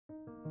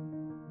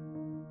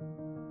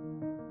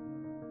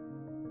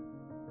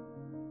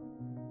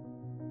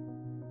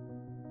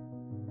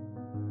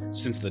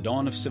Since the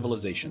dawn of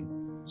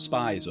civilization,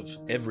 spies of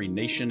every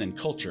nation and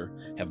culture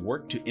have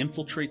worked to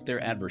infiltrate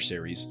their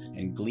adversaries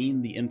and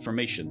glean the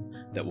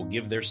information that will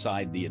give their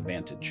side the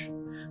advantage.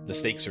 The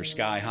stakes are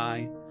sky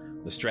high,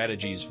 the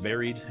strategies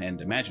varied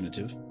and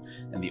imaginative,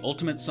 and the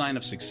ultimate sign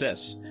of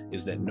success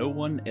is that no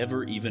one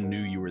ever even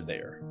knew you were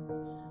there.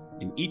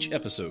 In each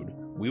episode,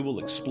 we will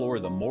explore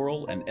the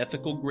moral and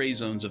ethical gray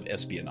zones of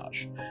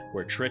espionage,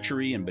 where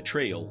treachery and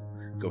betrayal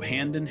go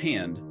hand in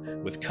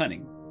hand with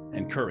cunning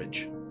and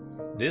courage.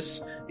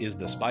 This is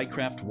the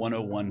Spycraft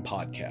 101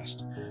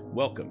 podcast.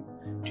 Welcome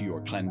to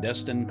your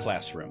clandestine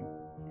classroom.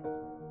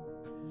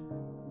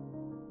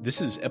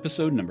 This is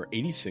episode number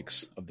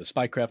 86 of the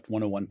Spycraft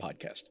 101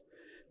 podcast.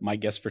 My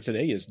guest for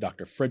today is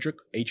Dr. Frederick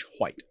H.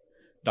 White.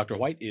 Dr.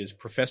 White is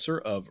professor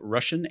of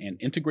Russian and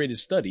Integrated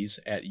Studies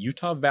at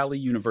Utah Valley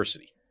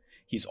University.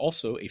 He's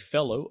also a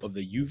fellow of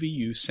the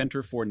UVU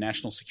Center for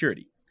National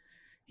Security.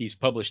 He's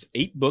published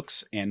 8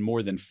 books and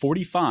more than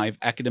 45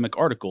 academic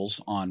articles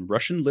on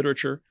Russian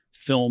literature,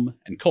 film,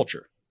 and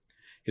culture.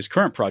 His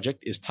current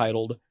project is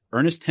titled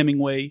Ernest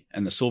Hemingway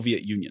and the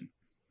Soviet Union.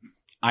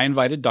 I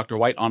invited Dr.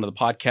 White onto the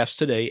podcast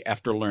today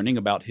after learning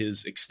about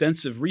his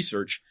extensive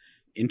research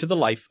into the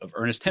life of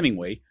Ernest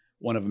Hemingway,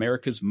 one of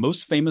America's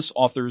most famous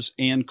authors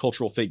and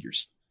cultural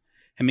figures.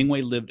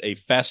 Hemingway lived a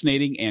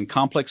fascinating and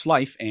complex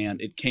life,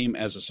 and it came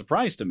as a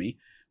surprise to me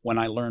when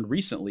I learned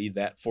recently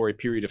that for a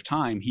period of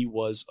time he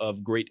was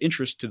of great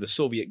interest to the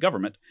Soviet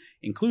government,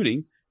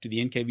 including to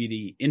the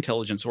NKVD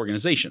intelligence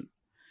organization.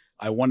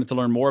 I wanted to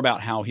learn more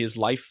about how his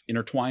life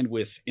intertwined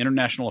with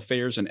international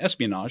affairs and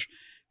espionage,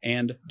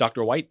 and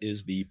Dr. White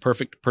is the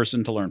perfect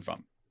person to learn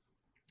from.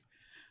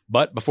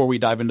 But before we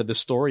dive into this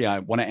story, I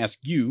want to ask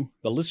you,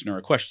 the listener,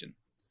 a question.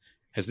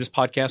 Has this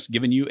podcast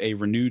given you a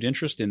renewed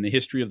interest in the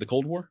history of the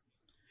Cold War?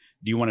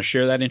 Do you want to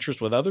share that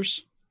interest with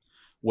others?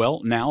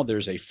 Well, now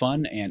there's a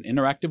fun and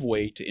interactive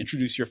way to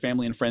introduce your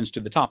family and friends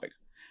to the topic.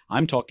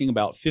 I'm talking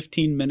about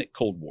 15-Minute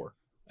Cold War,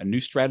 a new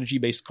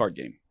strategy-based card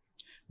game.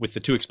 With the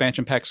 2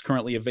 expansion packs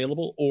currently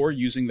available, or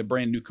using the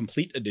brand new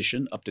Complete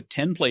Edition, up to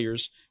 10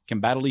 players can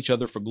battle each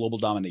other for global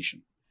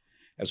domination.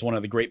 As one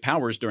of the great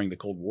powers during the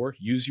Cold War,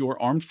 use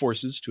your armed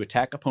forces to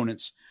attack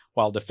opponents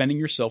while defending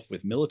yourself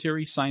with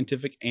military,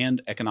 scientific,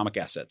 and economic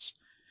assets.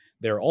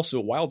 There are also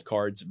wild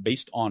cards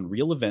based on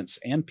real events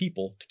and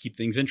people to keep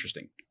things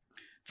interesting.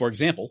 For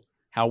example,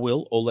 how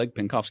will Oleg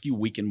Penkovsky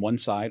weaken one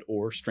side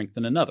or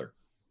strengthen another?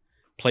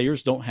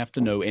 Players don't have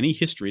to know any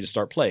history to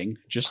start playing,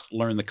 just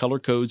learn the color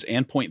codes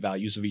and point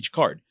values of each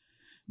card.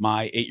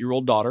 My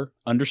 8-year-old daughter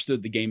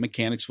understood the game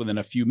mechanics within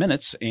a few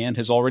minutes and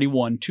has already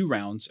won 2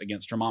 rounds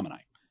against her mom and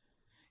I.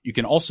 You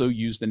can also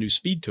use the new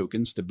speed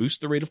tokens to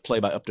boost the rate of play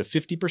by up to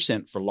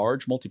 50% for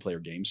large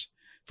multiplayer games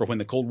for when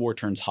the Cold War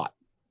turns hot.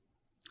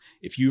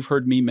 If you've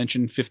heard me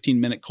mention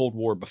 15-Minute Cold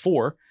War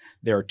before,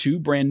 there are 2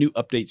 brand new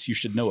updates you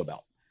should know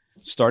about.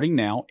 Starting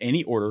now,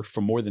 any order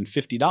for more than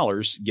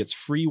 $50 gets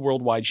free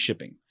worldwide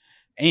shipping.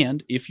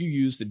 And if you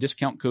use the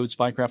discount code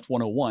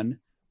Spycraft101,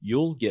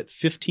 you'll get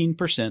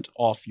 15%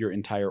 off your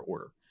entire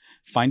order.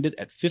 Find it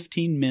at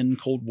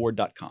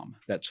 15mincoldwar.com.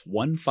 That's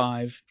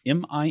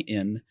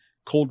 15min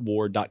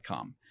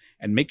coldwar.com,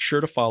 and make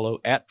sure to follow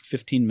at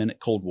 15-Minute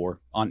Cold War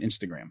on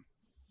Instagram.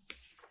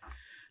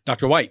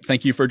 Dr. White,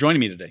 thank you for joining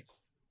me today.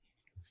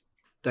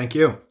 Thank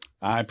you.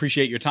 I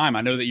appreciate your time.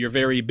 I know that you're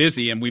very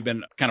busy, and we've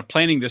been kind of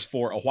planning this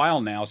for a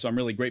while now, so I'm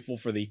really grateful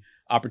for the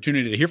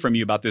opportunity to hear from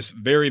you about this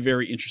very,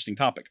 very interesting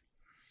topic.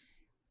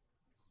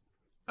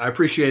 I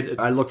appreciate it.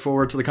 I look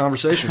forward to the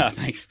conversation.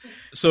 Thanks.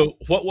 So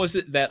what was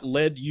it that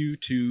led you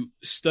to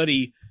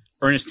study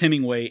Ernest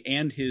Hemingway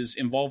and his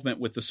involvement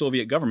with the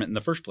Soviet government in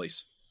the first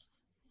place?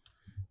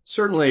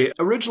 Certainly.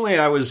 Originally,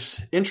 I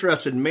was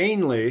interested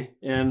mainly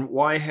in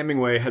why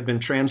Hemingway had been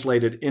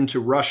translated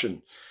into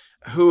Russian,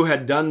 who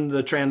had done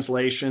the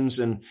translations,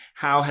 and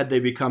how had they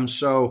become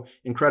so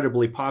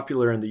incredibly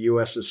popular in the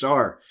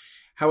USSR.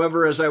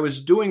 However, as I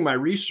was doing my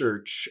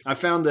research, I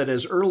found that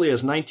as early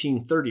as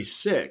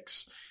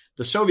 1936,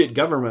 the Soviet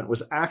government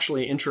was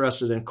actually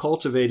interested in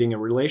cultivating a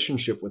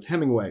relationship with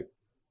Hemingway.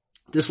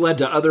 This led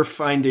to other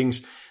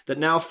findings that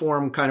now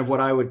form kind of what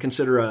I would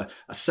consider a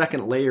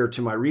second layer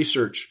to my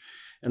research,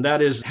 and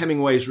that is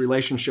Hemingway's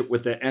relationship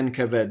with the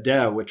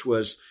NKVD, which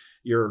was,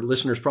 your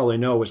listeners probably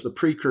know, was the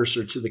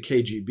precursor to the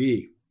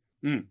KGB.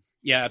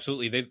 Yeah,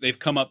 absolutely. They've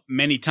come up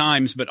many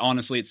times, but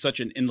honestly, it's such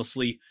an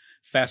endlessly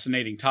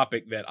fascinating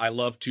topic that I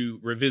love to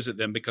revisit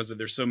them because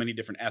there's so many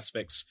different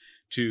aspects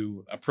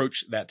to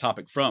approach that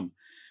topic from.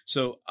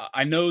 So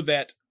I know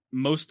that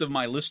most of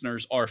my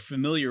listeners are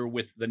familiar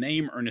with the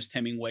name Ernest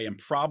Hemingway and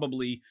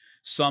probably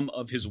some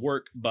of his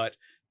work, but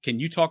can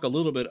you talk a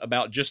little bit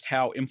about just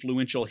how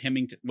influential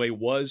Hemingway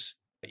was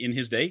in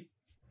his day?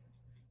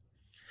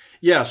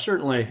 Yeah,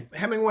 certainly.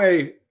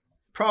 Hemingway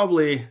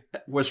probably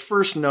was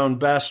first known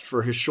best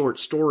for his short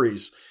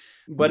stories,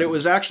 but it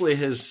was actually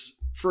his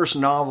first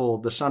novel,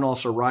 The Sun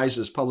Also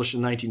Rises, published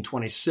in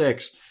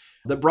 1926,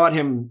 that brought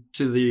him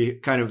to the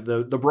kind of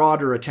the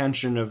broader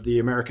attention of the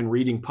American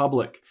reading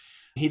public.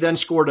 He then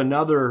scored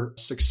another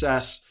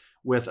success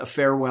with A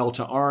Farewell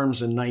to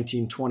Arms in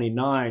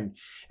 1929.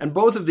 And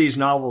both of these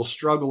novels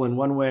struggle in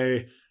one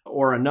way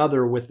or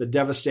another with the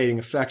devastating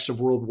effects of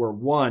World War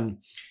I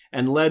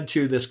and led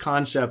to this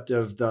concept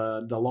of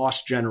the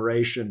lost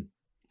generation.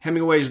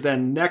 Hemingway's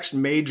then next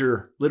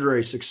major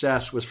literary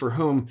success was For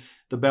Whom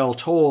the Bell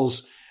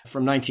Tolls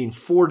from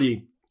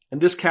 1940,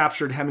 and this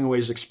captured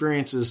Hemingway's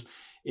experiences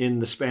in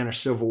the Spanish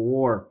Civil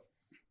War.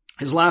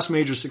 His last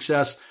major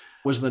success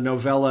was the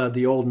novella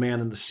The Old Man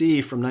and the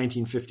Sea from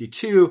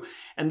 1952,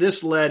 and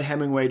this led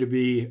Hemingway to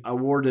be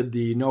awarded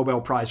the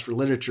Nobel Prize for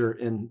Literature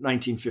in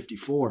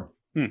 1954.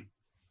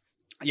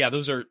 Yeah,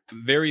 those are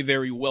very,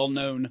 very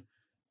well-known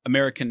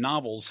American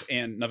novels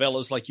and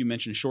novellas, like you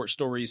mentioned, short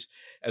stories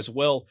as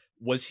well.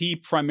 Was he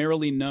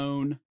primarily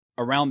known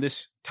around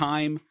this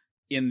time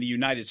in the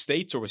United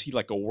States, or was he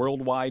like a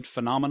worldwide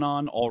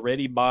phenomenon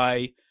already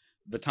by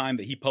the time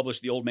that he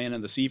published The Old Man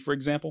and the Sea, for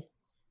example?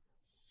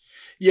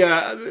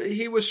 Yeah,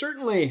 he was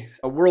certainly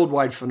a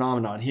worldwide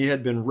phenomenon. He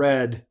had been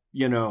read,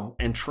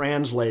 and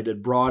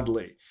translated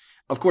broadly.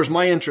 Of course,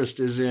 my interest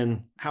is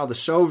in how the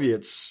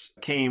Soviets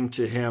came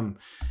to him.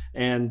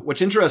 And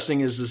what's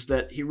interesting is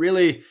that he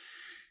really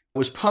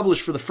was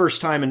published for the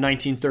first time in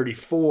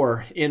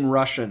 1934 in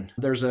Russian.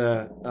 There's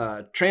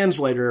a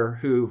translator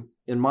who,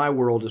 in my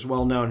world, is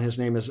well known. His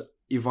name is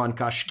Ivan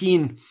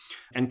Kashkin.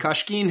 And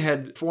Kashkin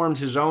had formed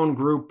his own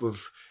group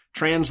of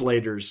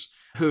translators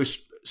who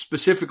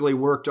specifically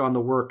worked on the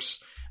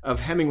works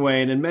of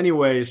Hemingway. And in many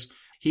ways,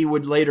 he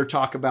would later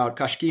talk about,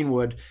 Kashkin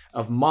would,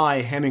 of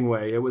my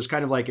Hemingway. It was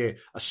kind of like a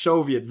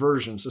Soviet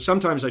version. So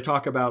sometimes I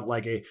talk about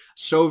like a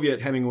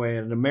Soviet Hemingway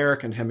and an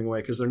American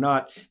Hemingway because they're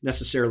not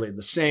necessarily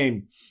the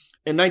same.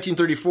 In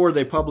 1934,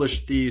 they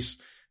published these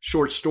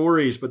short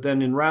stories, but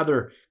then in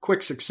rather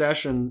quick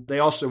succession, they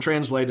also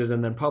translated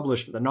and then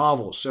published the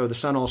novels. So The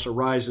Sun Also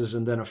Rises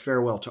and then A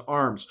Farewell to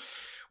Arms.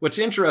 What's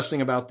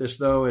interesting about this,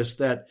 though, is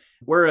that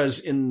whereas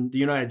in the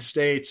United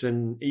States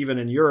and even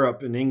in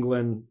Europe and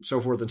England, so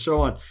forth and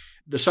so on,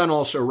 The Sun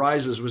Also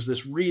Rises was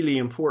this really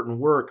important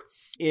work.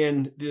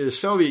 In the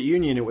Soviet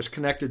Union, it was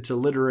connected to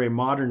literary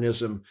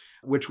modernism,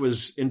 which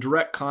was in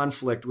direct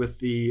conflict with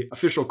the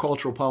official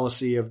cultural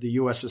policy of the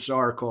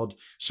USSR called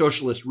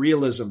socialist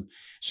realism.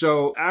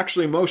 So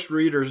actually, most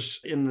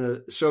readers in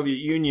the Soviet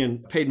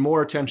Union paid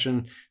more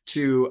attention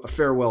to A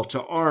Farewell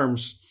to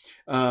Arms.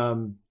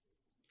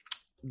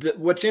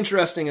 What's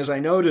interesting, as I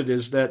noted,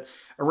 is that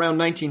around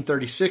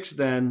 1936,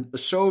 then, the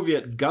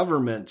Soviet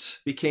government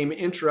became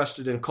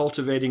interested in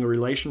cultivating a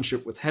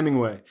relationship with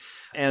Hemingway.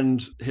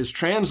 And his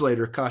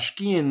translator,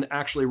 Kashkin,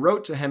 actually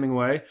wrote to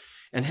Hemingway,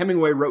 and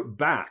Hemingway wrote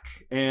back.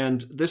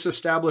 And this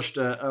established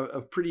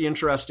a pretty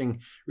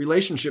interesting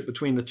relationship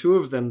between the two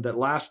of them that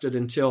lasted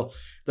until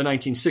the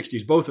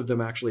 1960s. Both of them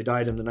actually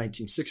died in the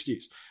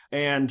 1960s.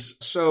 And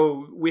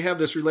so we have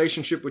this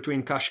relationship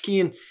between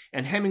Kashkin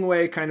and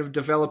Hemingway kind of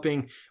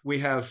developing. We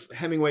have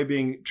Hemingway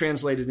being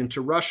translated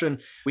into Russian.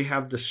 We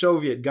have the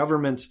Soviet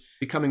government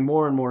becoming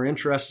more and more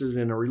interested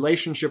in a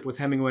relationship with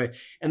Hemingway.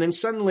 And then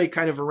suddenly,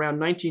 kind of around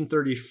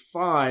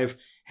 1935,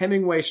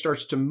 Hemingway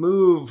starts to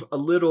move a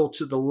little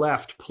to the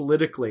left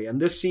politically. And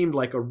this seemed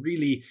like a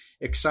really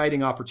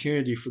exciting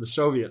opportunity for the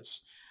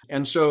Soviets.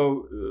 And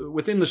so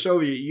within the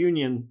Soviet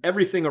Union,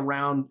 everything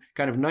around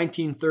kind of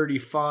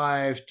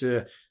 1935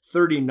 to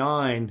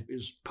 39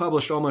 is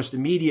published almost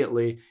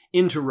immediately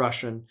into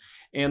Russian.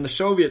 And the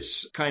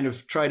Soviets kind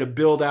of try to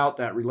build out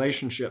that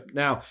relationship.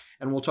 Now,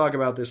 and we'll talk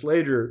about this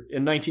later,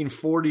 in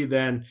 1940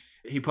 then,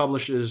 he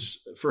publishes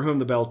For Whom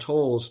the Bell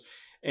Tolls.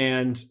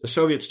 And the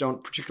Soviets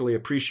don't particularly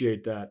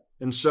appreciate that.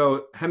 And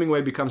so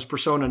Hemingway becomes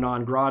persona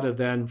non grata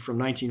then from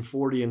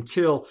 1940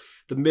 until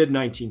the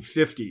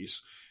mid-1950s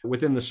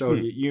within the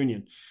Soviet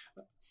Union.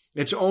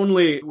 It's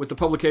only with the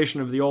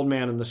publication of The Old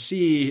Man and the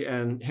Sea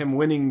and him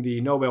winning the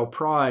Nobel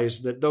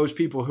Prize that those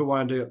people who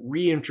wanted to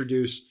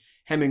reintroduce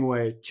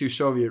Hemingway to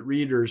Soviet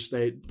readers,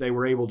 they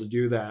were able to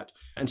do that.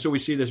 And so we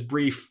see this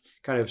brief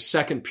kind of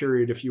second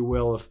period, if you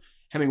will, of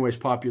Hemingway's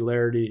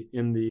popularity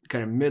in the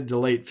kind of mid to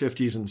late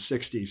 50s and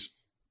 60s.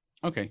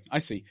 Okay, I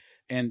see.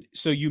 And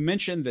so you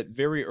mentioned that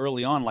very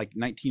early on, like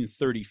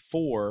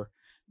 1934,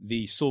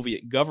 the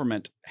Soviet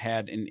government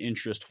had an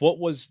interest. What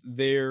was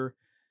their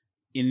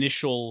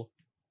initial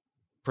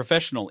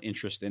professional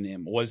interest in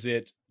him? Was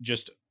it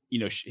just,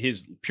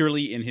 his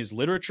purely in his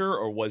literature,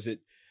 or was it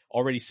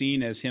already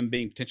seen as him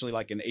being potentially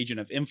like an agent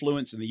of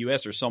influence in the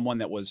U.S. or someone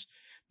that was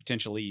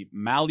potentially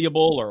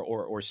malleable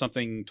or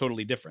something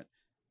totally different?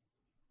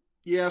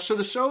 Yeah, so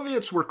the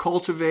Soviets were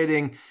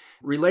cultivating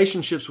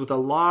relationships with a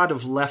lot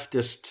of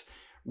leftist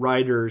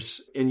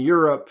writers in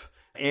Europe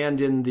and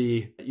in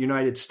the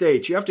United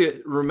States. You have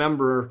to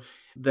remember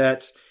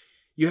that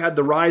you had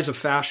the rise of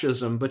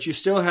fascism, but you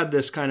still had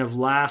this kind of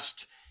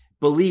last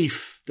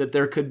belief that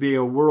there could be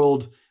a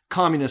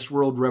communist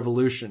world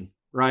revolution,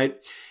 right?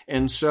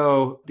 And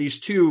so these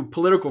two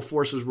political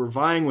forces were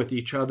vying with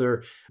each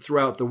other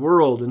throughout the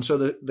world. And so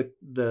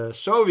the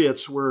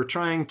Soviets were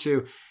trying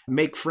to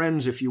make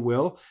friends, if you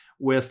will,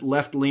 with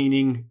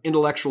left-leaning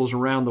intellectuals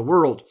around the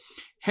world.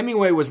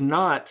 Hemingway was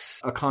not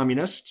a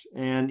communist,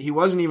 and he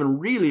wasn't even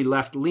really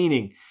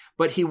left-leaning,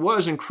 but he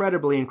was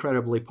incredibly,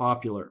 incredibly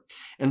popular.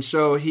 And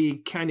so he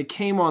kind of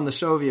came on the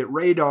Soviet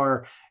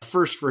radar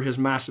first for his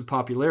massive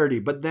popularity.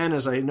 But then,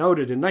 as I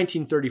noted, in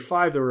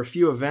 1935, there were a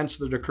few events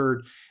that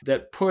occurred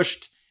that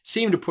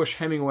seemed to push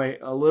Hemingway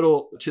a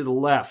little to the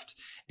left.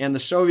 And the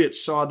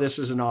Soviets saw this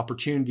as an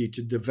opportunity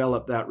to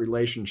develop that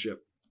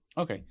relationship.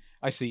 Okay,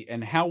 I see.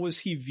 And how was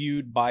he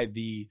viewed by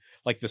the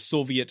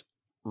Soviet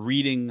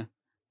reading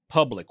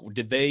public?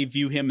 Did they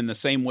view him in the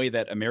same way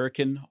that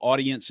American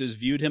audiences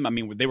viewed him? I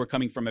mean, they were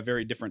coming from a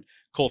very different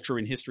culture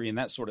and history and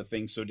that sort of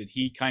thing. So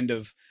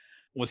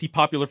was he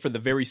popular for the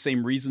very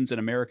same reasons in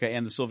America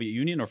and the Soviet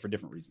Union, or for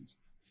different reasons?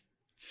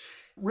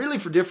 Really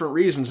for different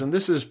reasons. And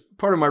this is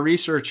part of my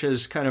research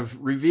has kind of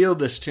revealed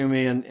this to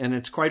me, and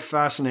it's quite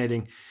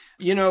fascinating.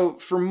 You know,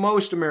 for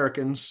most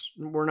Americans,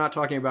 we're not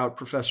talking about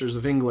professors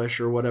of English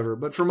or whatever,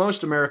 but for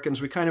most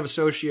Americans, we kind of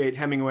associate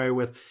Hemingway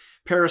with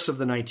Paris of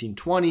the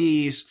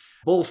 1920s,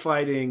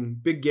 bullfighting,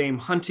 big game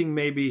hunting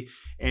maybe,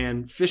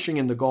 and fishing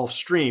in the Gulf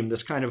Stream,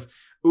 this kind of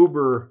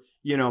uber,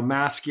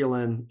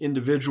 masculine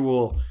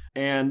individual.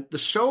 And the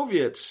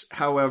Soviets,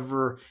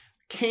 however,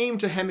 came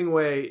to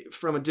Hemingway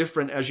from a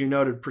different, as you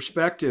noted,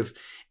 perspective.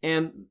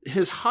 And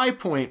his high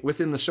point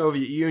within the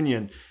Soviet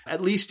Union,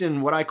 at least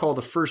in what I call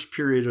the first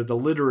period or the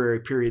literary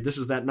period, this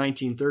is that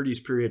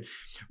 1930s period,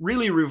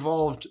 really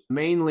revolved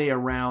mainly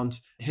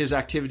around his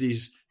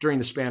activities during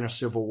the Spanish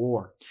Civil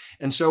War.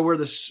 And so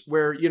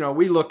where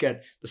we look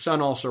at The Sun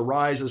Also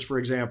Rises, for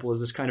example, as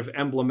this kind of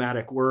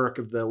emblematic work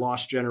of the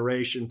lost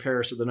generation,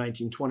 Paris of the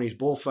 1920s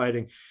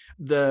bullfighting,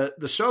 the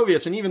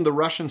Soviets and even the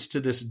Russians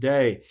to this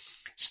day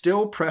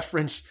still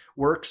preference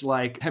works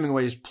like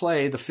Hemingway's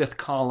play, The Fifth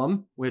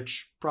Column,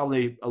 which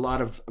probably a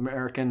lot of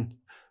American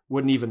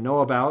wouldn't even know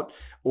about,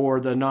 or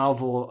the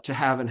novel To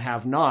Have and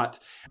Have Not,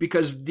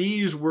 because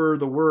these were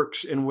the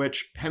works in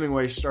which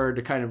Hemingway started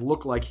to kind of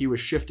look like he was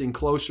shifting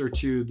closer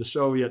to the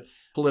Soviet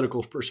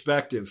political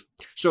perspective.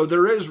 So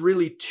there is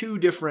really two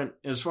different,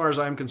 as far as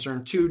I'm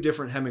concerned, two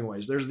different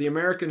Hemingways. There's the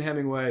American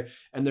Hemingway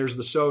and there's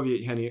the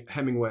Soviet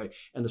Hemingway.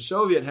 And the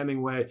Soviet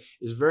Hemingway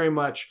is very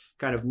much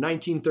kind of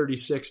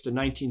 1936 to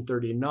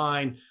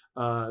 1939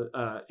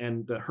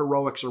 and the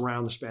heroics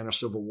around the Spanish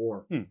Civil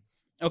War.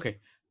 Okay.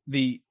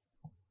 The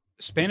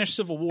Spanish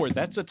Civil War,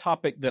 that's a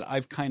topic that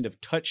I've kind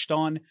of touched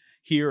on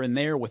here and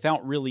there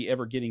without really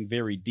ever getting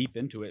very deep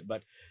into it,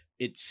 but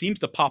it seems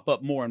to pop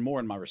up more and more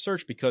in my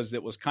research because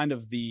it was kind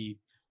of the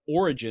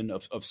origin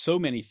of so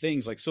many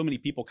things, like so many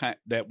people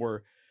that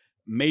were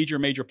major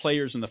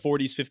players in the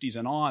 40s, 50s,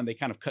 and on. They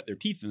kind of cut their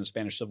teeth in the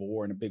Spanish Civil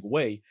War in a big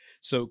way.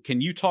 So can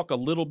you talk a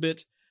little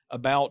bit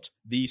about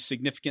the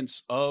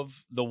significance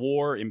of the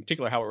war, in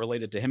particular how it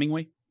related to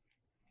Hemingway?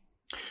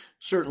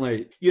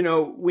 Certainly.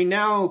 We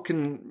now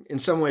can in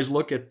some ways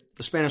look at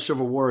the Spanish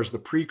Civil War as the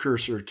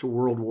precursor to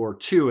World War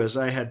II. As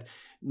I had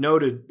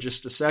noted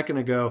just a second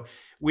ago,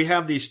 we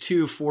have these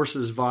two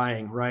forces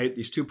vying, right?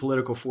 These two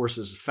political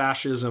forces,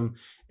 fascism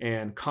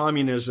and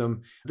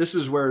communism. This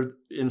is where,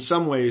 in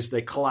some ways,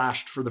 they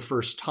clashed for the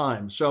first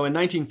time. So in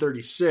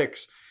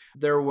 1936,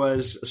 there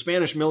was the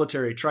Spanish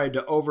military tried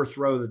to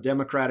overthrow the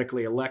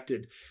democratically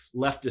elected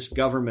leftist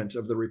government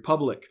of the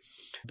Republic.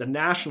 The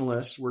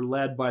nationalists were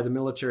led by the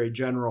military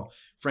general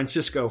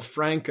Francisco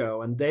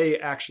Franco, and they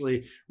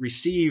actually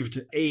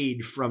received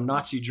aid from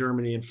Nazi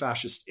Germany and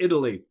fascist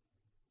Italy.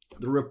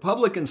 The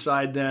Republican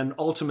side then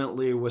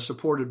ultimately was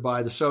supported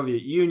by the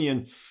Soviet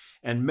Union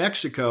and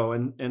Mexico,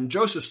 and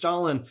Joseph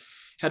Stalin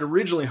had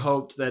originally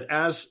hoped that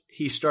as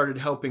he started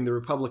helping the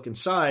Republican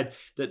side,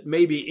 that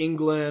maybe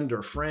England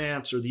or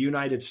France or the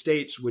United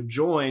States would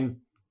join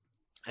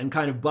and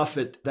kind of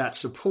buffet that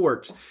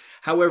support.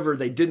 However,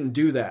 they didn't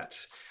do that.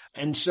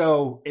 And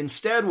so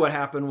instead what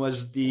happened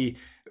was the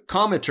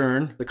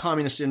Comintern, the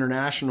Communist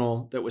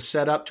International that was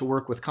set up to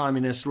work with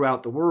communists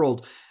throughout the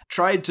world,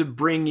 tried to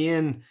bring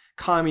in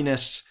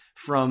communists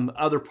from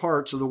other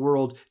parts of the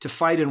world to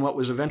fight in what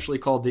was eventually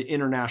called the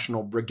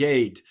International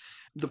Brigade.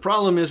 The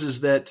problem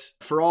is that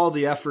for all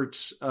the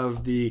efforts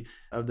of the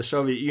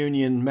Soviet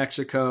Union,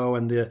 Mexico,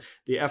 and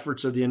the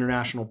efforts of the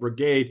International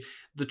Brigade,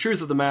 the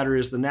truth of the matter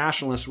is the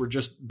nationalists were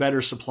just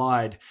better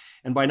supplied.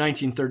 And by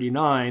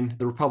 1939,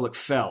 the Republic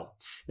fell.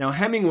 Now,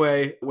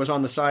 Hemingway was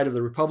on the side of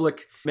the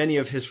Republic. Many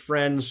of his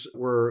friends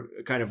were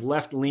kind of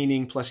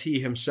left-leaning, plus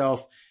he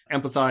himself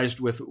empathized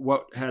with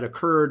what had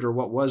occurred or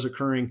what was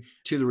occurring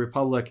to the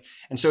Republic.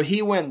 And so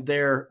he went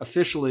there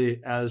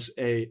officially as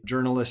a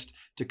journalist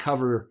to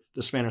cover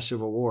the Spanish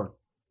Civil War.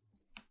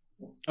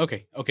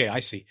 Okay, I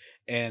see.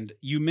 And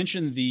you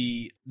mentioned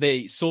the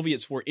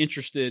Soviets were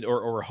interested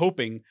or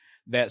hoping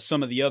that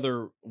some of the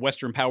other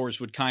Western powers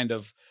would kind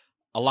of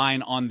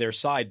align on their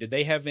side. Did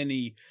they have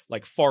any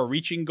like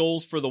far-reaching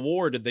goals for the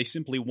war? Or did they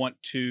simply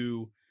want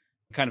to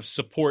kind of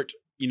support,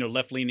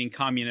 left-leaning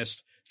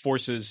communist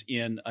forces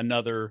in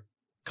another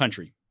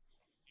country?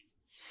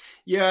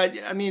 Yeah,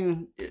 I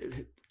mean,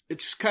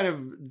 it's kind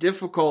of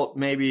difficult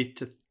maybe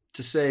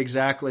to say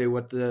exactly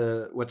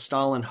what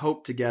Stalin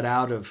hoped to get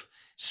out of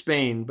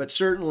Spain, but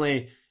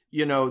certainly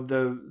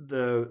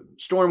the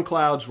storm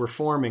clouds were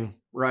forming,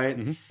 right?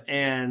 Mm-hmm.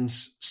 And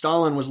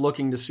Stalin was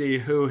looking to see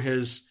who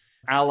his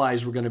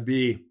allies were going to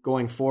be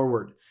going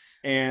forward.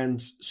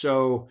 And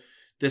so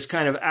this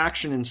kind of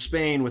action in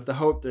Spain with the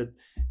hope that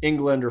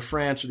England or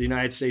France or the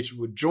United States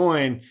would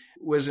join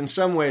was in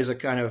some ways a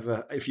kind of,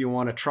 if you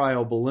want, a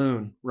trial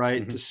balloon,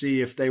 right? Mm-hmm. To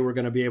see if they were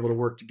going to be able to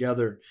work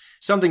together.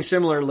 Something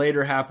similar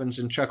later happens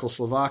in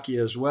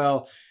Czechoslovakia as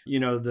well.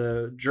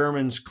 The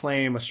Germans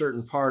claim a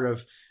certain part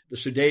of the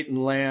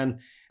Sudetenland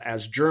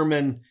as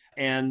German,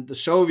 and the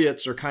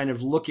Soviets are kind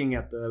of looking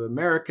at the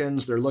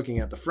Americans, they're looking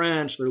at the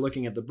French, they're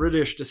looking at the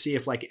British to see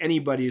if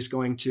anybody's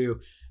going to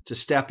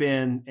step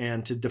in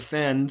and to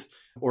defend,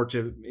 or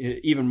to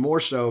even more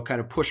so kind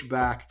of push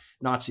back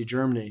Nazi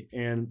Germany.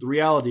 And the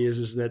reality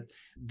is that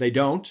they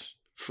don't.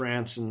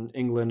 France and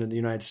England and the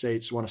United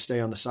States want to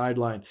stay on the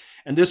sideline.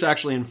 And this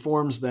actually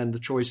informs then the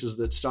choices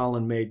that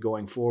Stalin made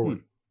going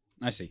forward.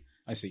 I see.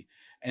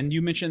 And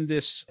you mentioned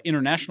this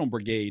international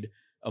brigade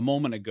a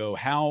moment ago.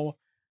 How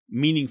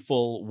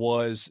meaningful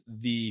was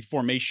the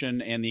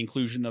formation and the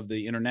inclusion of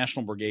the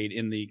international brigade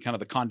in the kind of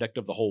the conduct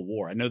of the whole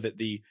war? I know that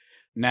the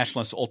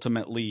nationalists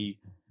ultimately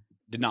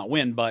did not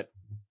win, but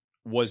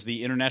was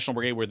the international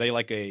brigade, were they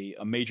like a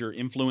major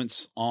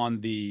influence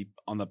on the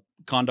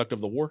conduct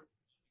of the war?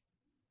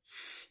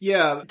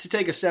 Yeah, to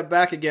take a step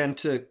back again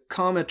to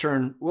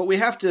Comintern, what we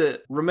have to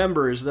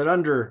remember is that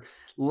under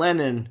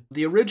Lenin,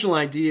 the original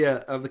idea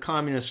of the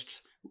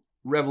communist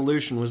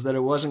revolution was that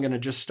it wasn't going to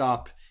just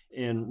stop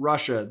in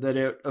Russia, that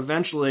it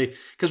eventually,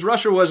 because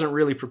Russia wasn't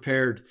really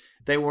prepared.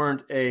 They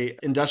weren't a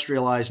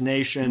industrialized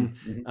nation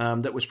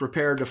that was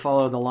prepared to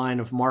follow the line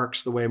of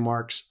Marx the way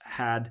Marx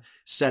had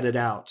set it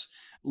out.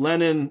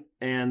 Lenin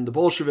and the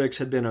Bolsheviks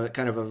had been a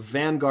kind of a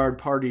vanguard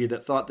party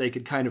that thought they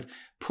could kind of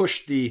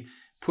push the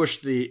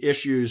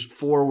issues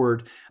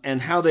forward,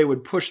 and how they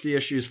would push the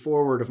issues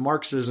forward of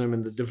Marxism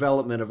and the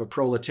development of a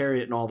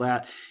proletariat and all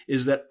that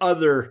is that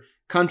other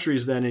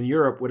countries then in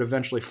Europe would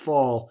eventually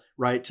fall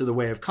right to the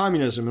way of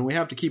communism. And we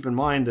have to keep in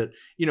mind that,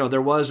 there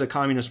was a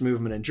communist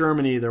movement in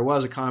Germany, there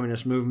was a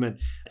communist movement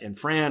in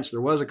France, there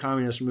was a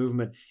communist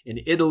movement in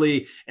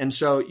Italy. And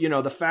so,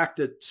 the fact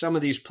that some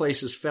of these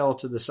places fell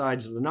to the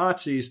sides of the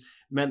Nazis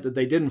meant that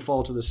they didn't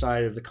fall to the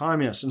side of the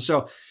communists. And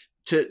so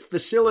to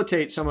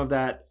facilitate some of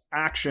that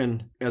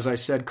action, as I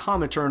said,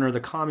 Comintern, or the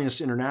Communist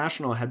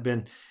International, had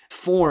been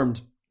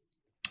formed.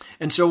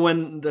 And so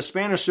when the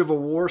Spanish Civil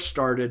War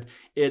started,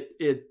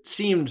 it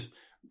seemed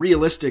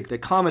realistic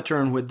that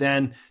Comintern would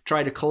then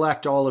try to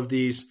collect all of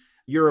these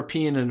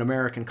European and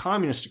American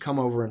communists to come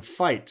over and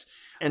fight.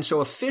 And so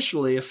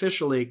officially,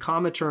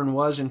 Comintern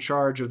was in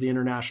charge of the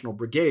international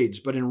brigades.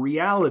 But in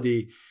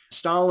reality,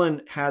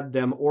 Stalin had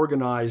them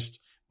organized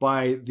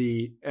by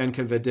the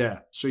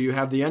NKVD. So you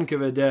have the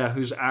NKVD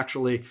who's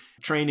actually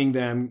training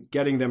them,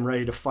 getting them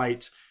ready to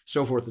fight,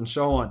 so forth and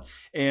so on.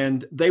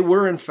 And they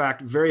were, in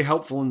fact, very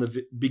helpful in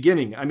the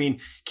beginning. I mean,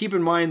 keep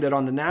in mind that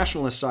on the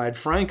nationalist side,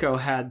 Franco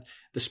had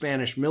the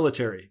Spanish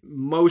military.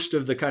 Most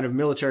of the kind of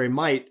military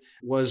might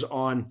was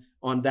on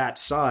that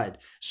side.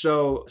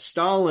 So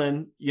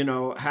Stalin,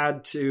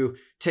 had to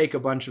take a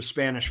bunch of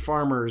Spanish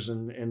farmers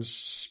and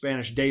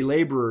Spanish day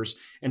laborers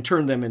and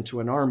turn them into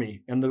an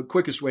army. And the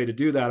quickest way to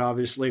do that,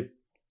 obviously,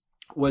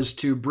 was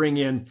to bring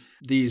in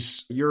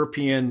these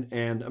European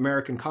and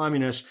American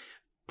communists,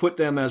 put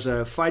them as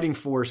a fighting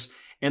force,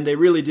 and they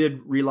really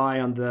did rely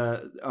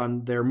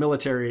on their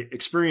military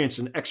experience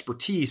and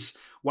expertise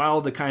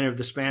while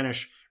the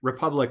Spanish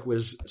Republic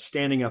was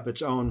standing up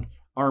its own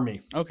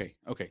army. Okay.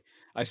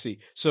 I see.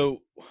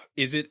 So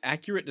is it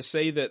accurate to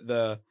say that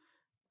the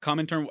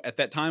Comintern at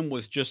that time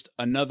was just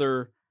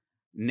another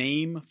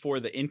name for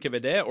the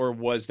NKVD, or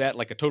was that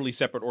like a totally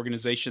separate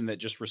organization that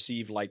just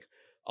received like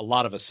a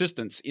lot of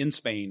assistance in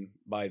Spain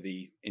by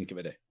the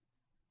NKVD?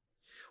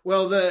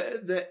 Well,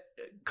 the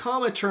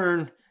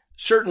Comintern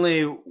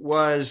certainly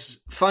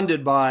was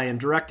funded by and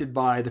directed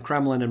by the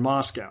Kremlin in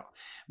Moscow.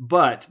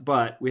 But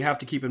we have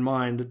to keep in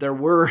mind that there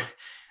were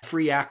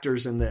free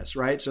actors in this,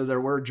 right? So there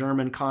were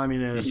German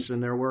communists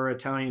and there were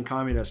Italian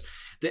communists.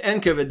 The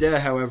NKVD,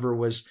 however,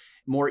 was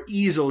more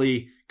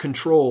easily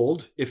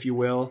controlled, if you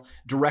will,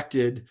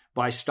 directed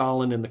by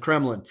Stalin and the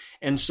Kremlin.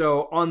 And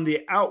so on the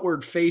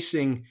outward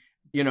facing,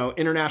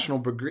 international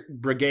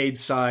brigade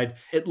side,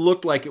 it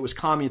looked like it was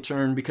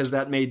Comintern because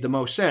that made the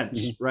most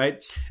sense,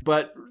 right?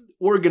 But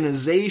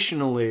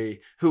organizationally,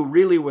 who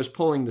really was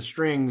pulling the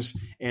strings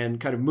and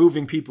kind of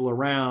moving people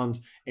around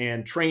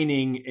and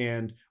training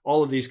and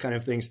all of these kind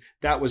of things,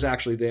 that was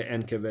actually the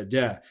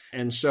NKVD.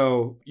 And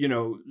so,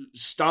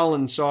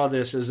 Stalin saw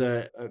this as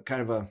a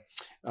kind of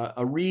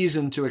a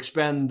reason to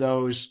expend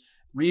those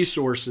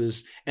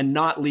resources and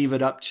not leave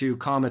it up to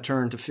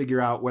Comintern to figure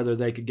out whether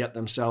they could get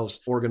themselves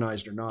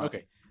organized or not.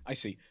 Okay, I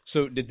see.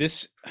 So did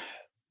this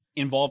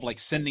involve like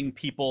sending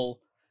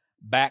people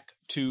back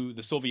to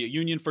the Soviet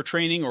Union for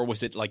training, or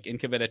was it like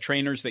NKVD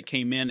trainers that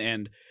came in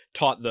and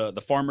taught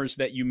the farmers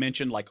that you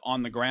mentioned like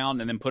on the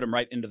ground and then put them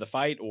right into the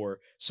fight, or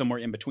somewhere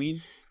in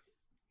between?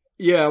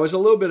 Yeah, it was a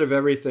little bit of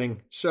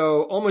everything.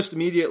 So almost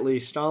immediately,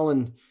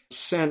 Stalin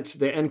sent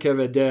the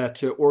NKVD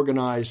to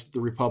organize the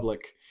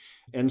republic.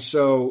 And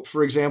so,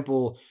 for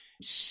example,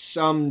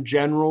 some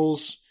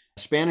generals,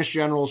 Spanish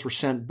generals, were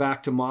sent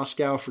back to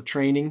Moscow for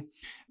training.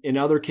 In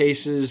other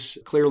cases,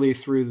 clearly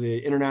through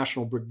the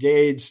international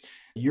brigades,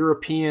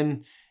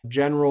 European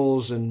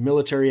generals and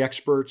military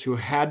experts who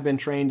had been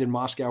trained in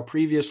Moscow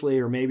previously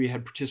or maybe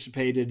had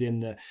participated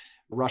in the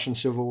Russian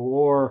Civil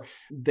War,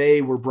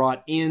 they were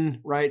brought in,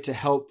 right, to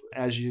help,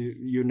 as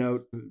you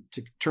note,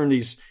 to turn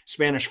these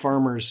Spanish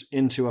farmers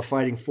into a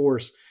fighting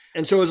force.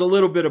 And so it was a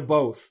little bit of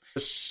both. The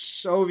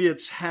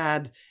Soviets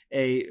had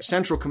a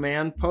central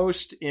command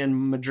post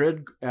in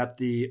Madrid at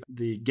the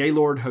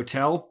Gaylord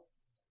Hotel.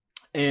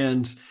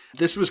 And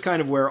this was kind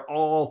of where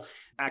all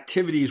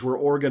activities were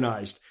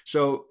organized.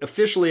 So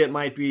officially it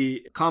might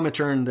be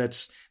Comintern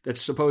that's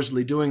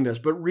supposedly doing this,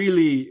 but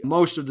really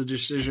most of the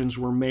decisions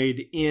were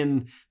made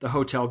in the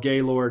Hotel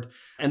Gaylord.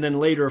 And then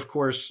later, of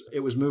course, it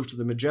was moved to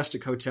the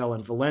Majestic Hotel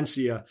in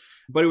Valencia.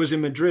 But it was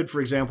in Madrid,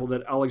 for example,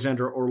 that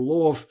Alexander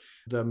Orlov,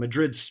 the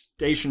Madrid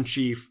station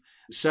chief,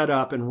 set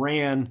up and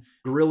ran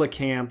guerrilla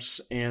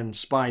camps and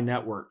spy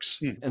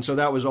networks. And so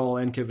that was all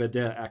NKVD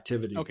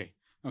activity.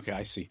 Okay,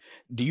 I see.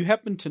 Do you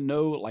happen to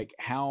know like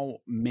how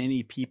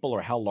many people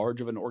or how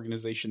large of an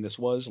organization this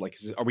was? Like,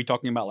 are we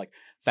talking about like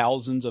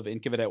thousands of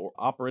NKVD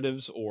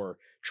operatives or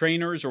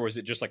trainers, or is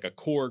it just like a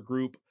core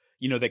group,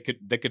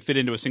 that could fit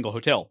into a single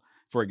hotel,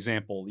 for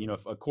example,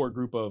 a core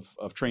group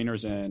of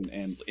trainers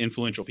and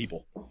influential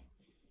people?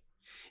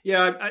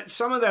 Yeah,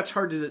 some of that's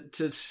hard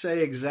to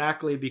say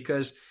exactly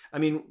because, I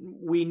mean,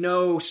 we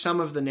know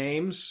some of the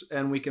names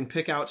and we can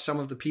pick out some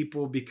of the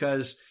people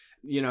because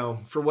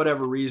for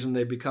whatever reason,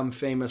 they become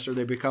famous or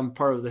they become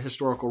part of the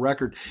historical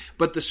record.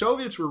 But the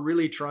Soviets were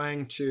really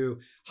trying to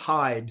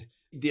hide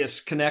this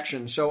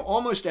connection. So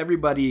almost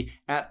everybody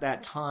at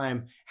that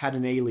time had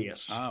an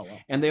alias. Oh, wow.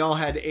 And they all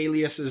had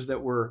aliases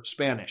that were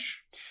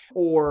Spanish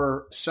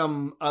or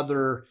some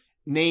other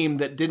name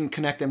that didn't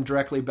connect them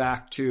directly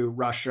back to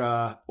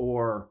Russia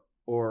or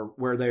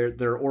where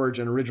their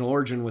original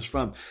origin was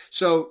from.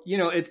 So,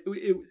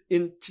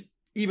 even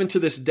to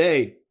this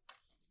day,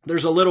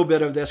 there's a little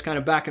bit of this kind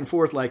of back and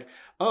forth like,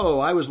 oh,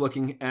 I was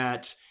looking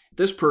at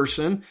this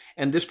person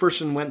and this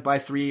person went by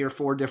 3 or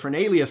 4 different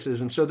aliases.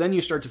 And so then you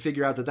start to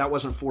figure out that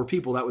wasn't 4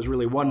 people. That was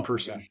really one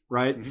person, gosh.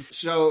 Right?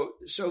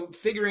 Mm-hmm. So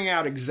figuring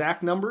out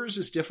exact numbers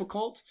is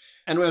difficult.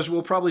 And as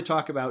we'll probably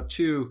talk about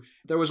too,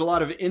 there was a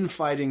lot of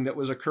infighting that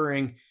was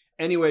occurring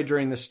anyway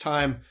during this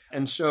time.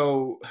 And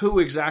so who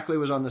exactly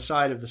was on the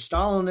side of the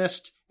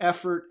Stalinist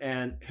effort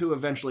and who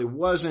eventually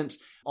wasn't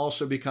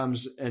also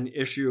becomes an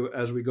issue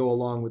as we go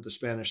along with the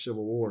Spanish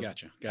Civil War.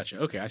 Gotcha.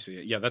 Okay, I see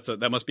it. Yeah,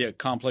 that must be a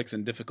complex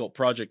and difficult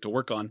project to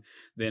work on.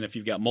 Then if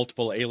you've got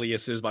multiple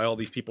aliases by all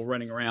these people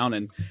running around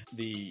and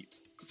the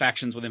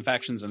factions within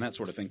factions and that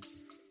sort of thing.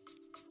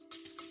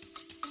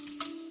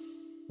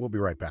 We'll be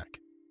right back.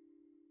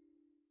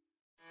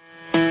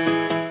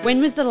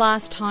 When was the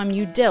last time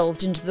you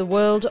delved into the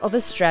world of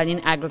Australian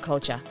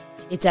agriculture?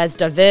 It's as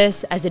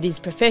diverse as it is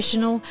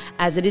professional,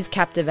 as it is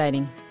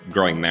captivating.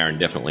 Growing marron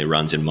definitely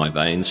runs in my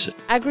veins.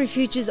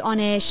 AgriFutures On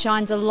Air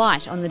shines a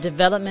light on the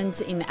developments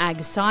in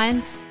ag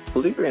science,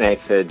 blueberry and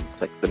aphid, it's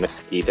like the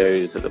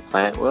mosquitoes of the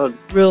plant world,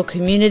 rural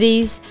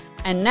communities,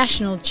 and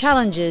national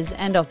challenges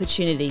and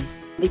opportunities.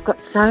 You've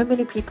got so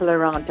many people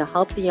around to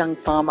help the young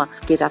farmer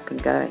get up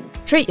and going.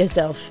 Treat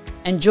yourself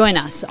and join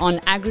us on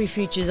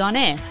AgriFutures On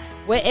Air,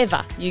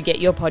 wherever you get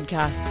your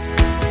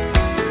podcasts.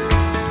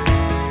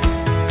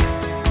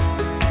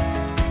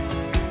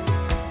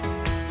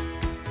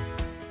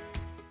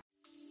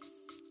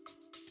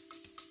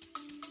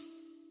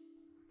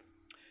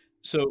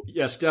 So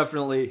yes,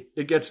 definitely,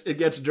 it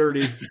gets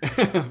dirty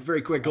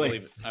very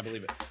quickly. I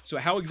believe it. So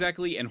how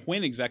exactly and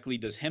when exactly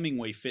does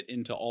Hemingway fit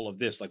into all of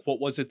this? Like,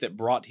 what was it that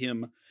brought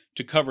him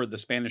to cover the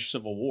Spanish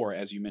Civil War,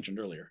 as you mentioned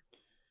earlier?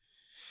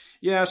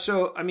 Yeah,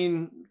 so I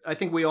mean, I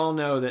think we all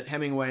know that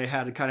Hemingway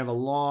had a kind of a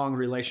long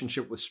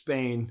relationship with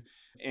Spain,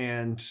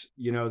 and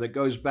that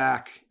goes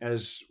back,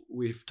 as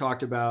we've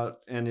talked about,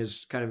 and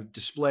is kind of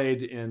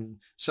displayed in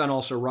Sun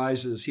Also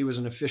Rises. He was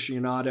an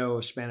aficionado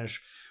of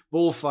Spanish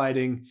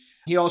bullfighting.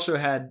 He also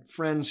had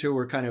friends who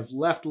were kind of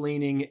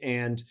left-leaning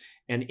and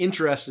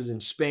interested in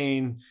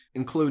Spain,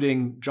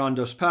 including John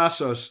Dos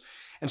Passos.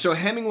 And so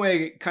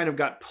Hemingway kind of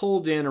got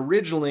pulled in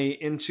originally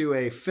into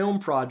a film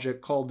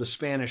project called The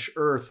Spanish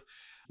Earth,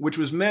 which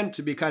was meant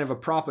to be kind of a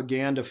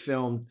propaganda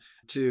film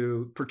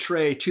to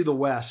portray to the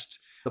West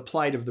the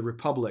plight of the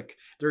Republic.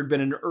 There had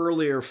been an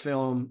earlier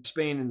film,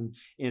 Spain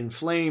in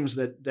Flames,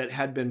 that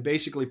had been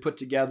basically put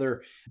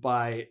together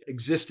by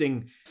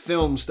existing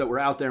films that were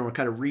out there and were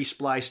kind of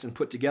respliced and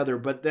put together.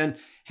 But then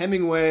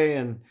Hemingway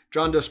and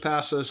John Dos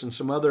Passos and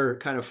some other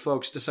kind of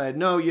folks decided,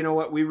 no, you know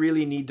what, we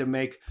really need to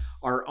make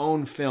our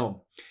own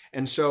film.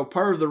 And so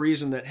part of the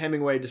reason that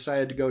Hemingway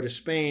decided to go to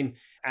Spain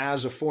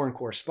as a foreign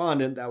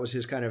correspondent, that was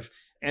his kind of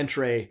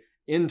entree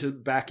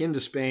back into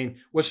Spain,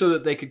 was so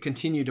that they could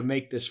continue to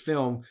make this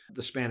film,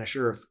 The Spanish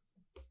Earth.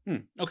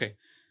 Okay.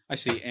 I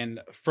see. And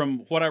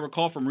from what I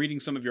recall from reading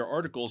some of your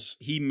articles,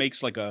 he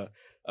makes like a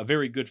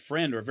very good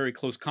friend or a very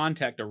close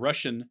contact, a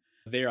Russian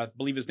there. I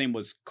believe his name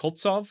was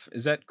Koltsov.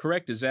 Is that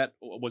correct?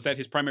 Was that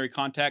his primary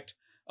contact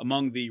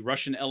among the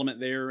Russian element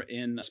there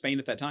in Spain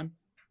at that time?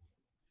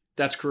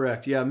 That's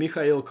correct. Yeah,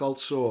 Mikhail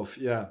Koltsov.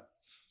 Yeah.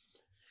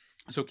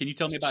 So can you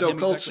tell me about him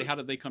exactly? How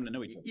did they come to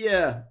know each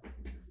other?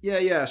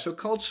 Yeah. So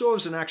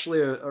Koltsov's actually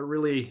a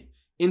really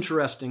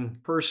interesting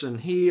person.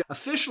 He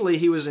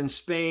was in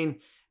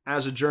Spain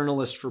as a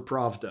journalist for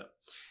Pravda.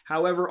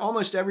 However,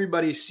 almost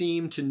everybody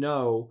seemed to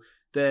know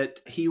that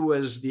he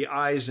was the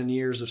eyes and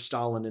ears of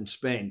Stalin in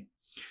Spain.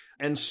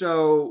 And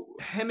so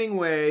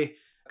Hemingway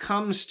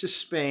comes to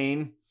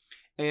Spain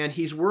and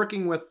he's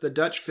working with the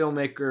Dutch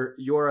filmmaker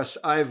Joris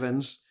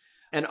Ivens,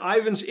 and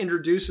Ivens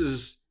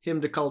introduces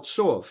him to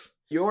Koltsov.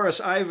 Joris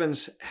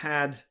Ivens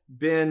had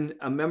been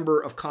a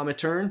member of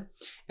Comintern,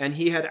 and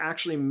he had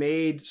actually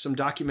made some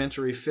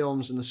documentary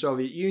films in the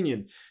Soviet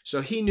Union.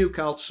 So he knew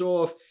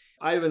Koltsov.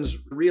 Ivens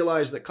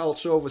realized that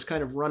Koltsov was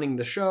kind of running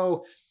the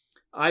show.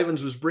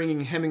 Ivens was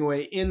bringing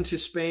Hemingway into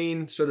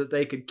Spain so that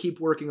they could keep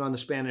working on the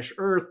Spanish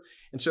Earth.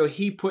 And so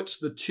he puts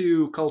the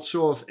two,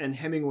 Koltsov and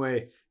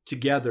Hemingway,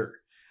 together.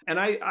 And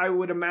I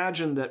would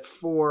imagine that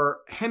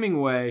for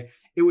Hemingway,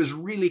 it was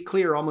really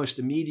clear almost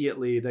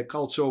immediately that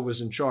Koltsov was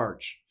in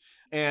charge.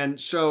 And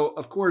so,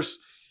 of course,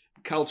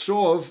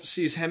 Koltsov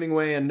sees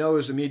Hemingway and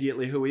knows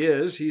immediately who he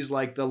is. He's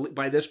like,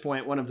 by this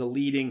point, one of the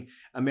leading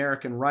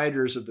American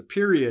writers of the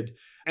period.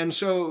 And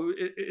so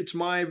it's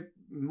my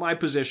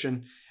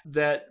position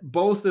that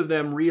both of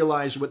them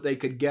realized what they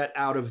could get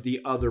out of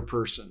the other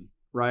person,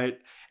 right?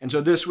 And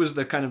so this was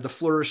the kind of the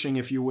flourishing,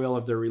 if you will,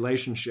 of their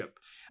relationship.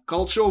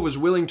 Koltsov was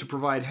willing to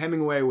provide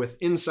Hemingway with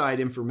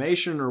inside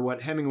information, or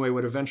what Hemingway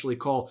would eventually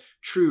call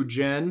true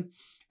gen.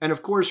 And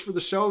of course, for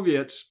the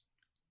Soviets,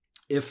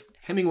 if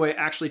Hemingway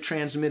actually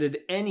transmitted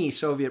any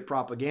Soviet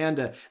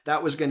propaganda,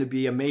 that was going to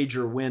be a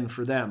major win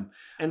for them.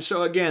 And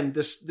so again,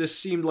 this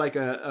seemed like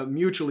a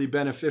mutually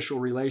beneficial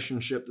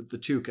relationship that the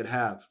two could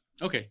have.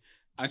 Okay,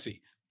 I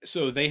see.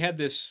 So they had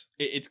this,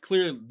 it's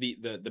clear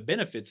the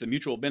benefits, the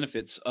mutual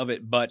benefits of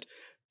it, but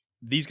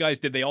these guys,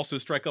 did they also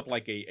strike up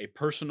like a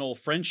personal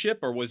friendship,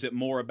 or was it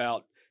more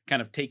about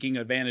kind of taking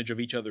advantage of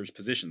each other's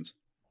positions?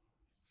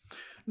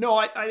 No,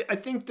 I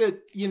think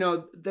that,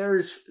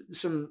 there's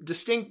some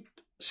distinct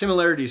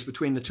similarities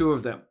between the two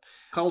of them.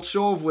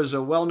 Koltsov was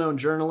a well-known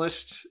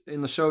journalist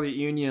in the Soviet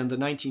Union in the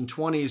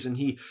 1920s, and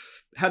he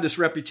had this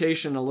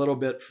reputation a little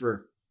bit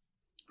for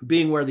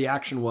being where the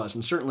action was,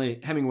 and certainly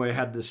Hemingway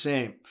had the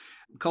same.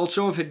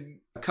 Koltsov had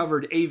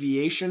covered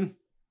aviation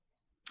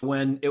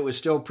when it was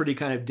still pretty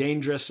kind of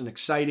dangerous and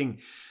exciting.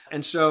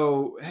 And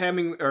so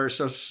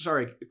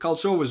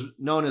Koltsov was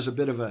known as a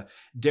bit of a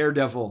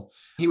daredevil.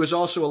 He was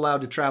also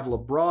allowed to travel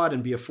abroad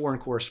and be a foreign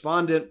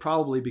correspondent,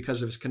 probably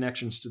because of his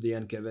connections to the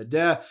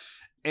NKVD.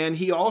 And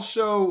he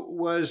also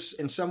was,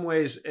 in some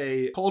ways,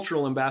 a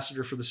cultural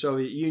ambassador for the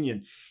Soviet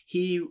Union.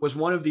 He was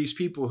one of these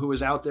people who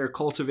was out there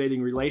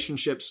cultivating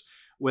relationships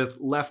with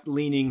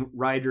left-leaning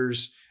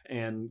writers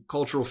and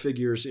cultural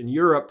figures in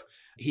Europe.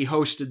 He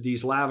hosted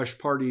these lavish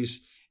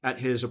parties at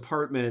his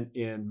apartment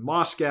in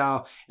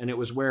Moscow, and it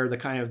was where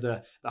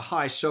the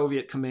high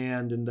Soviet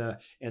command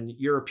and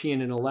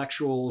European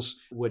intellectuals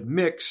would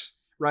mix,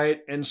 right?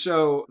 And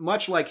so,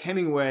 much like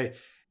Hemingway,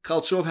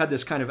 Koltsov had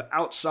this kind of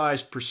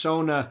outsized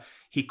persona.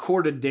 He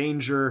courted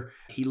danger.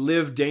 He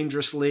lived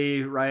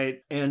dangerously,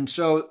 right? And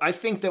so I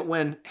think that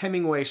when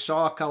Hemingway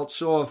saw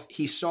Koltsov,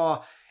 he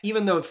saw,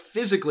 even though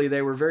physically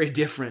they were very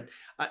different,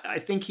 I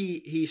think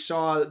he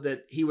saw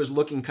that he was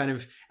looking kind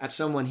of at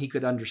someone he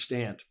could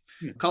understand.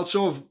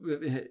 Koltsov,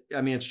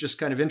 it's just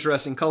kind of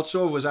interesting.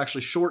 Koltsov was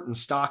actually short and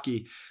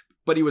stocky,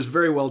 but he was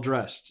very well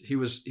dressed. He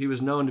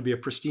was known to be a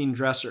pristine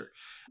dresser.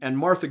 And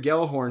Martha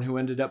Gellhorn, who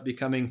ended up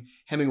becoming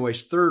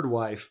Hemingway's third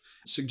wife,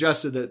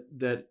 suggested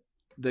that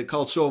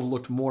Koltsov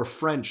looked more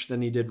French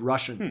than he did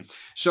Russian.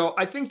 So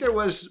I think there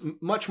was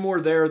much more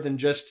there than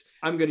just,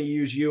 I'm going to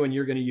use you and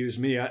you're going to use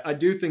me. I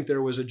do think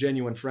there was a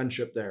genuine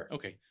friendship there.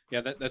 Okay.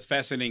 Yeah, that's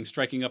fascinating,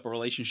 striking up a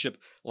relationship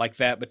like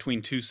that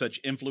between two such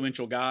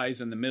influential guys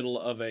in the middle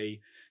of a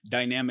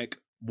dynamic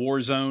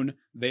war zone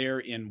there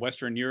in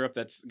Western Europe.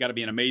 That's got to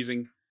be an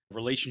amazing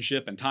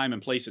relationship, and time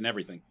and place and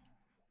everything.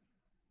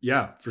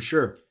 Yeah, for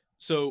sure.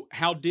 So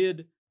how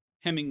did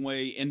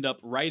Hemingway end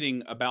up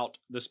writing about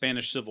the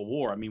Spanish Civil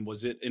War? I mean,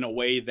 was it in a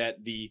way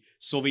that the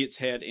Soviets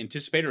had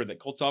anticipated, or that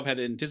Koltsov had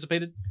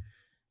anticipated?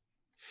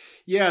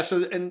 Yeah,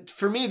 and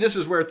for me, this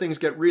is where things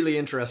get really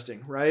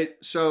interesting, right?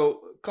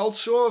 So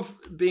Koltsov,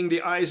 being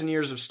the eyes and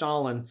ears of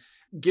Stalin,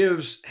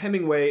 gives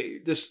Hemingway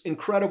this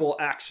incredible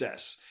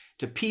access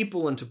to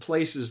people and to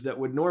places that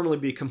would normally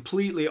be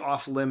completely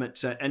off limit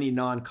to any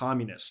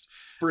non-communist.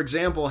 For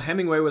example,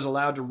 Hemingway was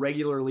allowed to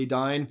regularly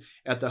dine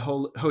at the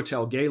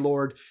Hotel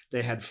Gaylord.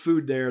 They had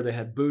food there, they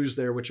had booze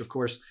there, which of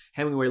course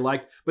Hemingway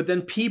liked, but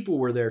then people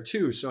were there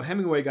too. So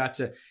Hemingway got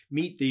to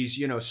meet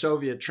these,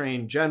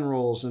 Soviet-trained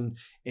generals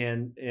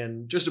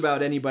and just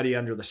about anybody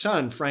under the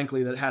sun,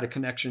 frankly, that had a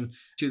connection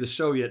to the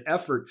Soviet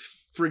effort.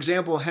 For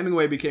example,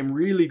 Hemingway became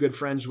really good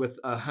friends with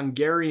a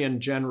Hungarian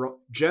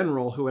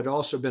general who had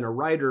also been a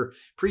writer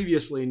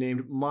previously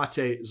named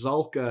Mate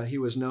Zalka. He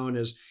was known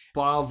as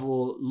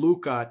Pavel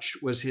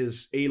Lukács was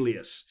his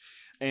alias.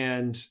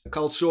 And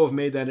Kaltsov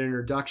made that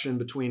introduction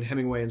between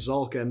Hemingway and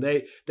Zalka, and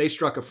they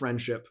struck a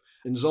friendship.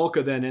 And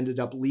Zalka then ended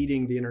up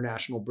leading the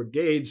international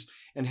brigades,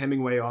 and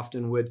Hemingway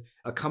often would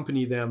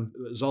accompany them,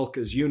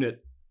 Zalka's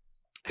unit.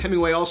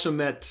 Hemingway also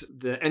met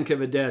the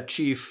NKVD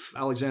chief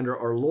Alexander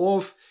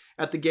Orlov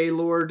at the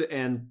Gaylord,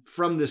 and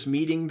from this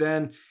meeting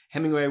then,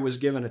 Hemingway was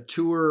given a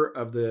tour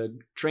of the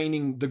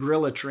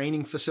guerrilla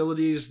training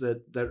facilities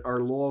that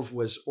Orlov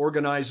was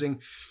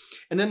organizing.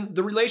 And then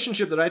the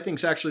relationship that I think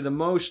is actually the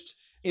most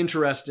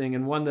interesting,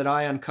 and one that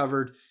I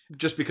uncovered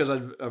just because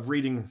of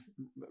reading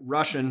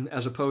Russian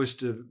as opposed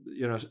to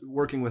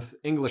working with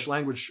English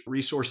language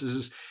resources,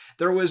 is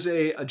there was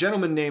a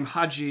gentleman named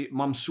Haji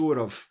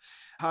Mamsurov.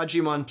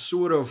 Haji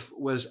Mansurov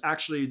was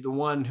actually the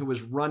one who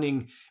was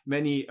running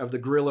many of the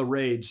guerrilla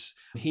raids.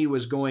 He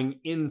was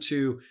going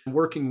into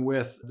working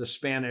with the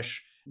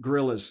Spanish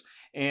guerrillas.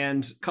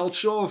 And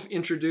Kaltsov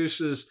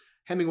introduces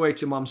Hemingway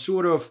to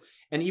Mamsurov.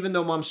 And even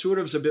though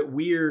Mamsurov's a bit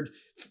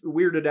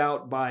weirded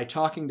out by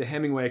talking to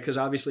Hemingway, because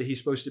obviously he's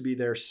supposed to be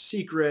their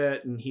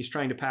secret and he's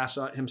trying to pass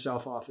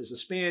himself off as a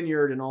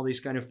Spaniard and all these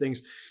kind of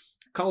things,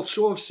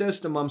 Kaltsov says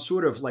to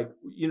Mamsurov,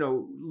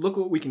 look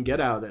what we can get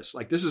out of this.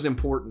 This is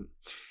important.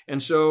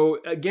 And so,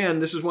 again,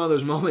 this is one of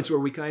those moments where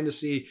we kind of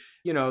see,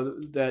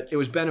 that it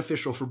was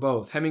beneficial for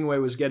both. Hemingway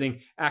was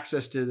getting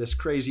access to this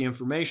crazy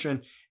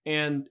information,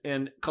 and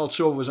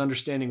Kaltsov was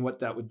understanding what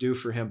that would do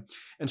for him.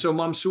 And so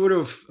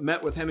Mamsurov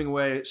met with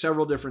Hemingway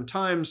several different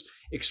times,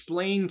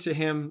 explained to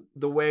him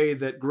the way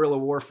that guerrilla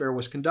warfare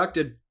was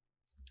conducted.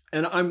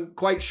 And I'm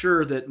quite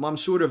sure that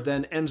Mamsurov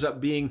then ends up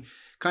being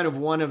kind of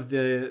one of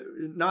the,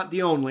 not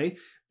the only,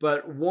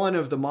 but one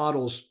of the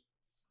models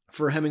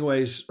for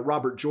Hemingway's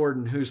Robert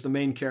Jordan, who's the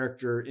main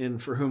character in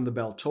For Whom the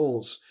Bell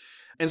Tolls.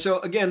 And so,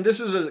 again,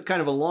 this is a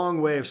kind of a long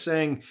way of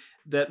saying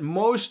that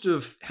most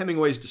of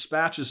Hemingway's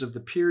dispatches of the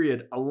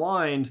period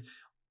aligned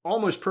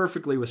almost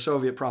perfectly with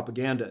Soviet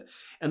propaganda.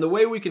 And the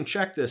way we can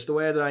check this, the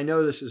way that I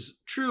know this is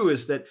true,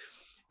 is that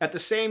at the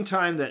same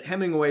time that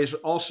Hemingway's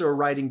also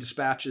writing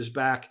dispatches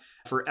back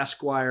for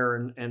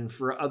Esquire and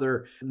for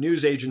other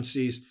news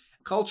agencies,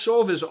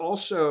 Kaltsov is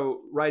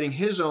also writing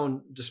his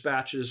own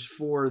dispatches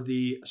for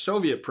the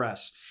Soviet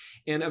press.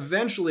 And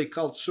eventually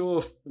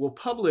Kaltsov will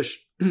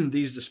publish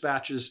these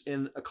dispatches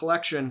in a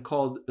collection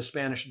called The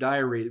Spanish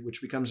Diary,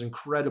 which becomes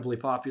incredibly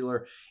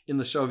popular in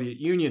the Soviet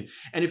Union.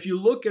 And if you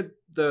look at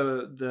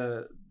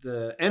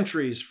the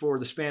entries for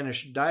The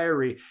Spanish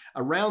Diary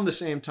around the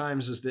same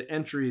times as the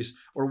entries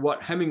or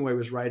what Hemingway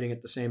was writing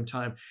at the same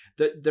time,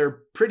 that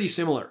they're pretty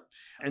similar.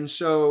 And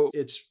so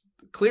it's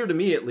clear to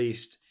me, at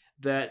least,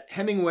 that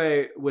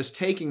Hemingway was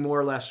taking more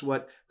or less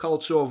what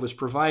Kaltsov was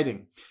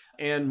providing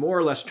and more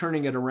or less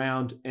turning it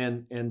around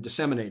and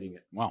disseminating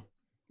it. Wow.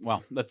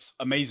 That's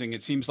amazing.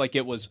 It seems like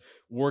it was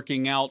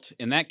working out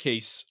in that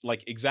case,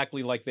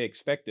 exactly like they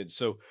expected.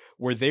 So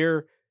were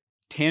there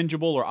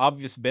tangible or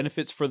obvious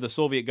benefits for the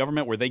Soviet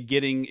government? Were they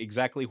getting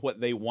exactly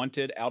what they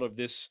wanted out of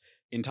this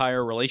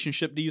entire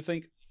relationship, do you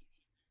think?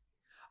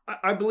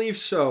 I believe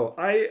so.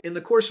 In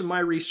the course of my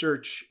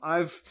research,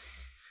 I've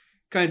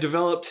kind of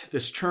developed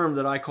this term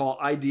that I call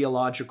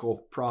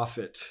ideological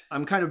profit.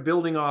 I'm kind of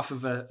building off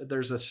of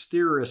there's a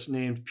theorist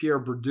named Pierre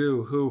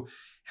Bourdieu who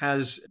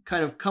has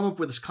kind of come up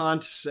with this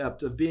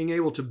concept of being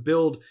able to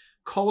build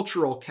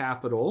cultural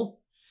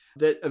capital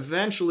that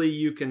eventually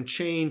you can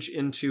change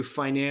into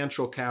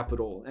financial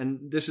capital.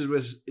 And this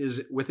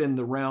is within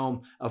the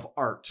realm of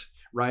art,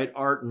 right?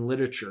 Art and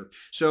literature.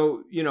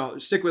 So,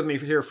 stick with me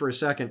here for a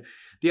second.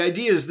 The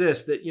idea is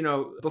this, that,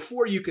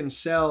 before you can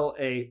sell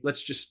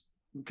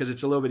because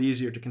it's a little bit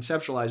easier to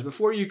conceptualize,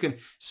 before you can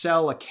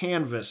sell a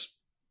canvas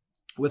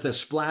with a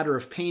splatter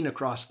of paint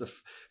across the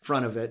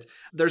front of it,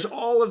 there's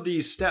all of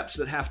these steps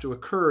that have to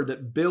occur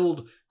that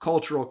build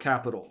cultural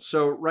capital.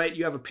 So, right,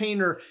 you have a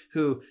painter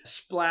who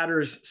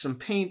splatters some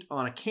paint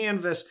on a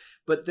canvas,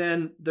 but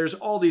then there's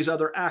all these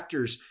other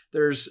actors.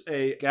 There's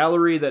a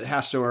gallery that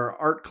has to, or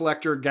art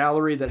collector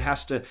gallery that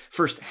has to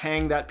first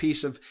hang that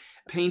piece of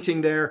painting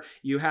there.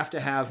 You have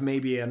to have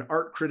maybe an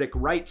art critic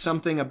write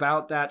something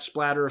about that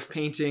splatter of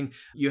painting.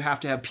 You have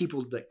to have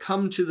people that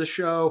come to the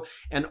show.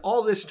 And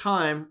all this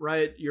time,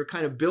 right, you're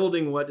kind of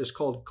building what is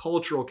called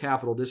cultural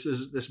capital. This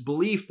is this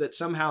belief that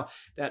somehow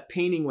that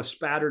painting with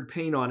spattered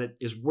paint on it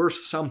is worth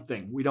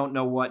something. We don't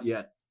know what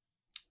yet.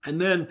 And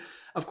then,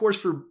 of course,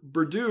 for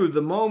Bourdieu,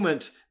 the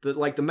moment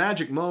that, the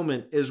magic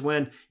moment, is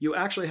when you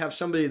actually have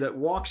somebody that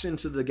walks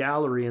into the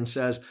gallery and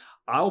says,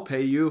 I'll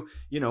pay you,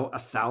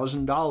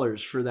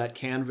 $1,000 for that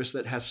canvas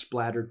that has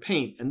splattered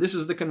paint. And this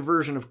is the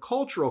conversion of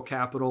cultural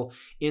capital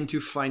into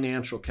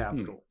financial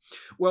capital.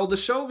 Well, the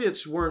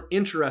Soviets weren't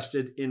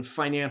interested in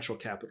financial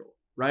capital,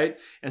 right?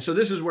 And so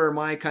this is where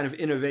my kind of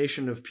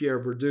innovation of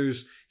Pierre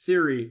Bourdieu's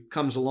theory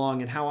comes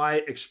along and how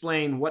I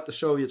explain what the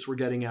Soviets were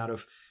getting out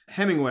of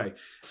Hemingway.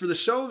 For the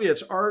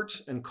Soviets,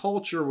 art and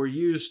culture were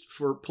used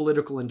for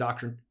political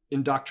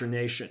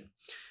indoctrination.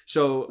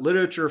 So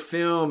literature,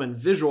 film, and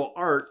visual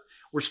art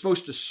were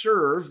supposed to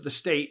serve the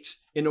state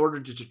in order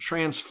to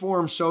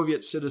transform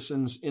Soviet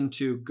citizens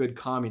into good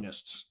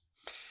communists.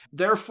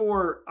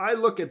 Therefore, I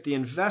look at the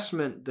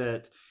investment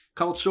that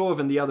Koltsov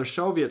and the other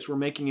Soviets were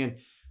making in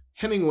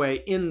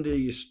Hemingway in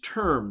these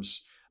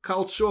terms.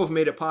 Koltsov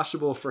made it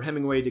possible for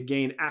Hemingway to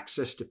gain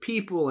access to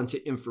people and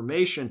to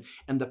information,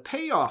 and the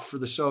payoff for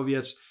the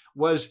Soviets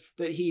was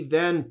that he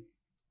then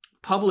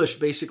published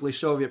basically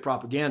Soviet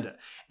propaganda.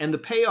 And the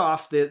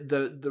payoff,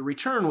 the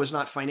return was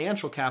not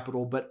financial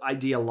capital, but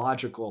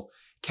ideological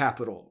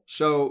capital.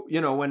 So,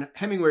 when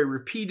Hemingway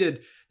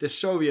repeated this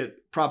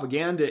Soviet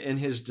propaganda in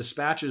his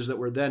dispatches that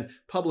were then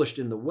published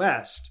in the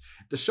West,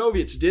 the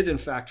Soviets did in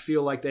fact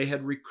feel like they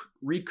had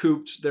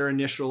recouped their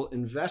initial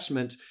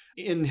investment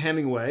in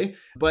Hemingway,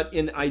 but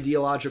in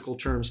ideological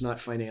terms, not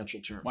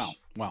financial terms.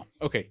 Wow.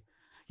 Okay.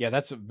 Yeah,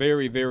 that's a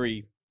very,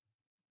 very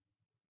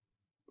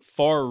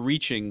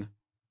far-reaching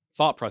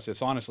thought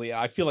process, honestly.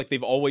 I feel like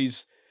they've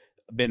always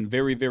been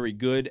very, very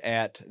good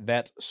at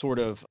that sort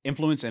of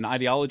influence and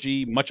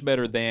ideology, much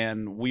better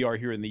than we are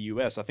here in the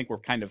U.S. I think we're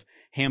kind of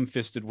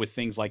ham-fisted with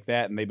things like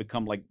that, and they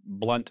become like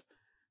blunt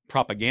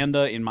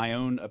propaganda, in my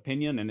own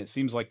opinion. And it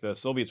seems like the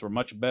Soviets were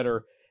much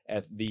better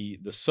at the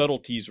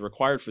subtleties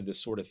required for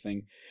this sort of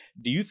thing.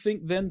 Do you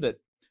think then that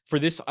for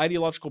this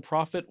ideological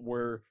profit,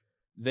 were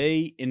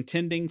they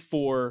intending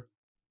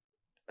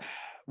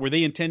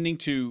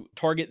to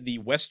target the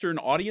Western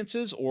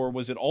audiences, or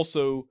was it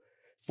also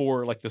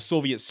for like the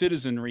Soviet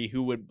citizenry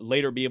who would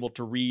later be able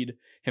to read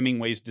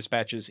Hemingway's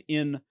dispatches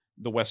in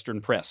the Western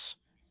press?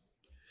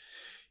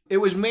 It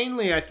was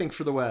mainly, I think,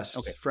 for the West,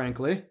 okay.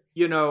 Frankly.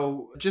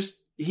 Just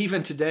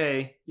even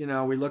today,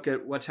 we look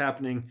at what's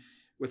happening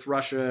with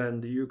Russia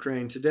and the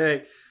Ukraine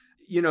today.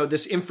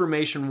 This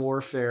information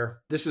warfare,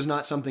 this is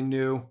not something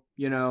new.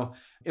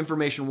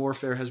 Information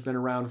warfare has been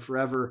around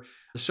forever.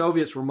 The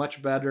Soviets were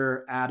much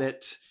better at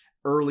it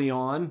early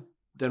on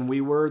than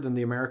we were, than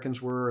the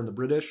Americans were, and the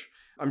British.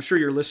 I'm sure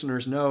your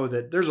listeners know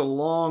that there's a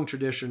long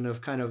tradition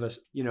of kind of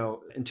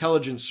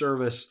intelligence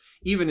service,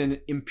 even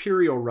in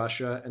Imperial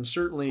Russia, and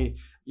certainly,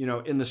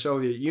 in the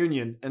Soviet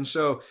Union. And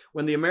so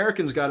when the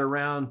Americans got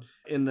around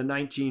in the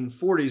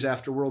 1940s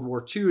after World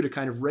War II to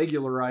kind of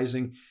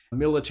regularizing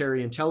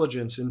military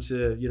intelligence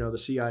into, the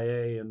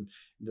CIA and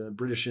the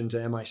British into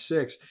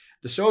MI6,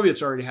 the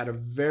Soviets already had a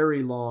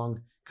very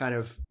long kind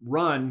of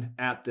run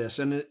at this.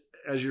 And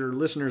as your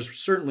listeners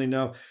certainly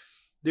know,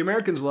 the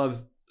Americans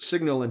love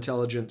signal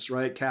intelligence,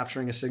 right?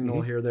 Capturing a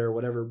signal here, there,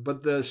 whatever.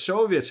 But the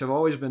Soviets have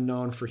always been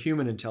known for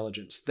human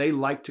intelligence. They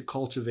like to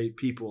cultivate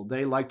people.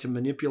 They like to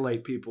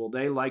manipulate people.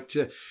 They like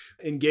to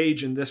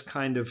engage in this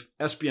kind of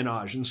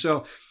espionage. And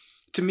so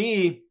to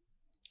me,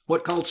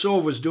 what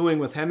Koltsov was doing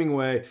with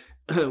Hemingway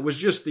was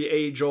just the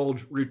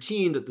age-old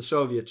routine that the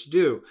Soviets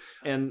do.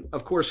 And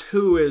of course,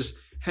 who is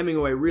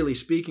Hemingway really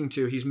speaking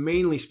to? He's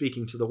mainly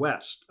speaking to the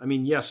West. I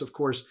mean, yes, of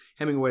course,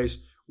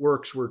 Hemingway's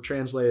works were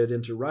translated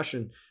into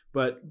Russian,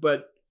 but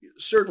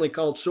certainly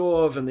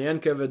Koltsov and the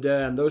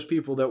NKVD and those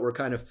people that were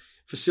kind of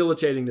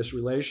facilitating this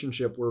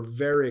relationship were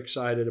very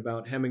excited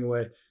about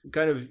Hemingway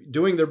kind of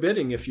doing their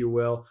bidding, if you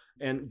will,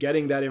 and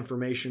getting that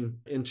information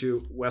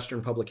into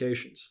Western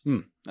publications.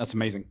 That's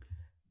amazing.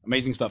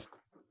 Amazing stuff.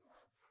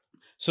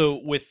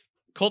 So with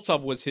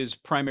Koltsov was his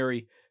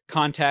primary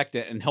contact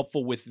and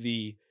helpful with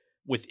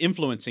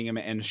influencing him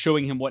and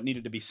showing him what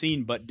needed to be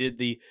seen. But did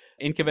the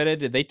NKVD,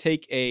 did they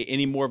take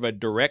any more of a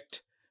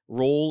direct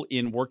role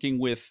in working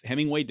with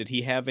Hemingway? Did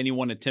he have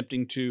anyone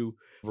attempting to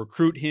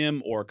recruit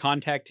him or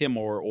contact him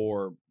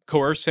or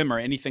coerce him or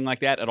anything like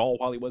that at all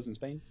while he was in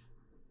Spain?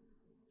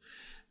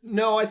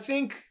 No, I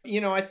think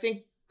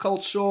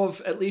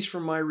Koltsov, at least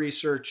from my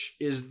research,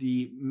 is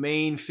the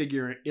main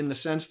figure in the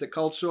sense that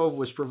Koltsov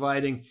was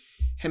providing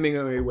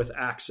Hemingway with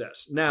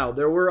access. Now,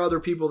 there were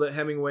other people that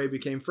Hemingway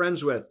became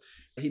friends with.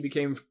 He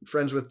became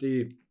friends with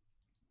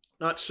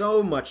not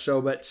so much so,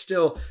 but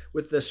still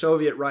with the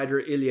Soviet writer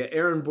Ilya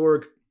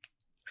Ehrenburg.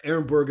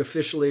 Ehrenburg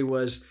officially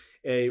was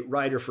a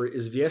writer for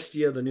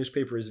Izvestia, the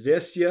newspaper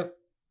Izvestia.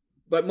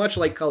 But much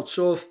like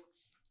Koltsov,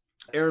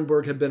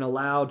 Ehrenburg had been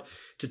allowed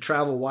to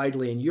travel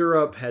widely in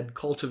Europe, had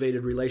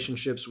cultivated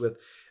relationships with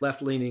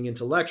left-leaning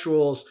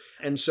intellectuals.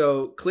 And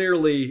so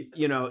clearly,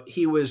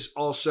 he was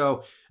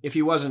also, if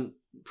he wasn't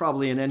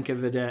probably an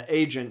NKVD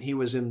agent, he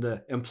was in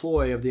the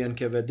employ of the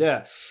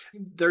NKVD.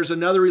 There's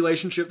another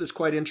relationship that's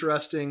quite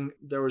interesting.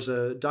 There was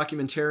a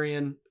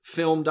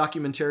film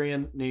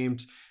documentarian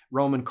named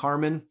Roman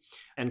Karman.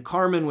 And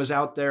Karman was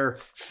out there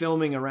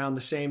filming around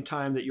the same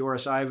time that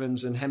Joris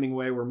Ivans and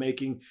Hemingway were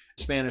making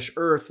Spanish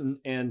Earth.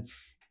 And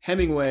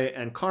Hemingway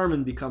and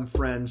Karman become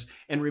friends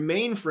and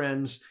remain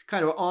friends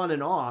kind of on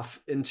and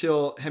off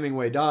until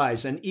Hemingway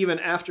dies. And even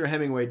after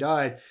Hemingway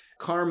died,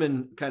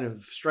 Karman kind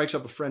of strikes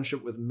up a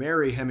friendship with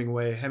Mary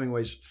Hemingway,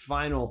 Hemingway's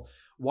final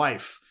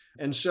wife.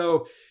 And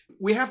so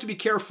we have to be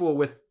careful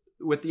with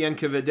the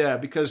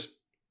NKVD because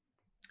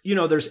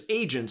there's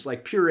agents,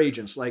 like pure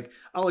agents, like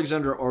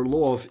Alexander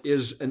Orlov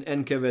is an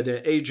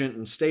NKVD agent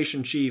and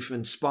station chief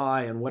and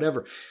spy and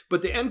whatever.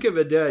 But the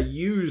NKVD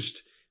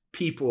used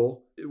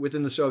people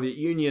within the Soviet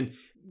Union,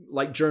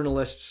 like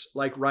journalists,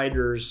 like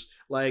writers,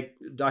 like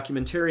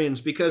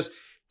documentarians, because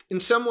in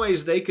some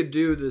ways they could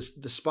do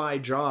the spy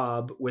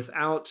job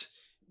without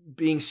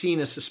being seen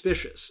as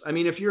suspicious. I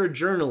mean, if you're a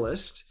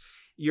journalist,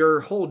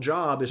 your whole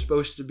job is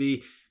supposed to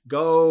be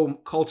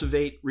go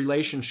cultivate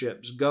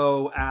relationships,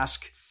 go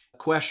ask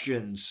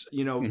questions,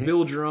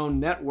 build your own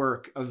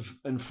network of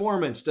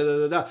informants,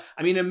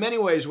 I mean, in many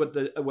ways,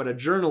 what a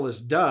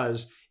journalist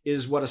does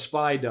is what a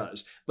spy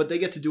does, but they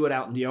get to do it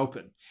out in the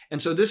open.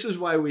 And so this is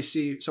why we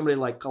see somebody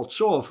like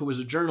Koltsov, who was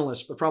a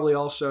journalist, but probably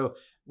also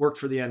worked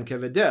for the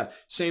NKVD.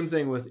 Same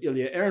thing with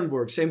Ilya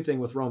Ehrenburg, same thing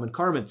with Roman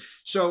Karman.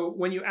 So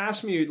when you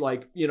ask me,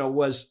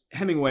 was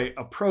Hemingway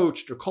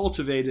approached or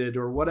cultivated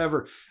or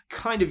whatever,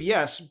 kind of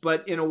yes,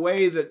 but in a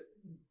way that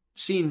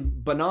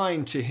seemed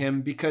benign to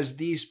him because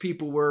these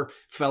people were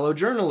fellow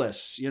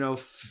journalists,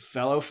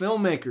 fellow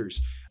filmmakers.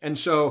 And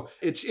so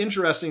it's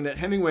interesting that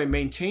Hemingway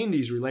maintained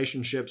these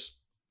relationships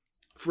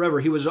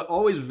forever. He was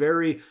always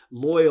very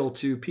loyal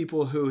to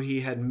people who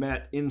he had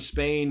met in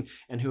Spain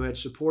and who had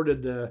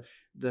supported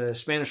the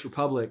Spanish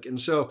Republic. And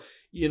so,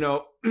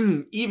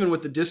 even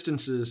with the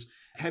distances,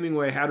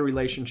 Hemingway had a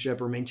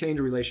relationship or maintained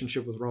a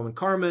relationship with Roman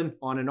Karman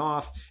on and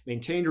off,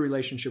 maintained a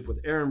relationship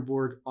with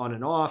Ehrenburg on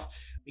and off.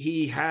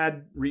 He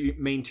had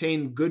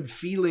maintained good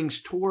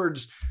feelings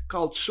towards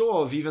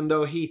Koltsov, even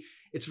though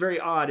it's very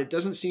odd. It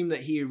doesn't seem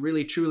that he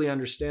really truly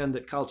understand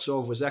that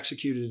Koltsov was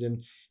executed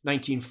in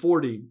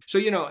 1940. So,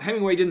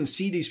 Hemingway didn't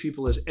see these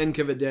people as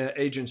NKVD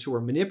agents who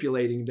were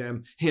manipulating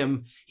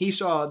him. He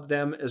saw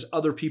them as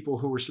other people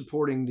who were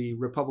supporting the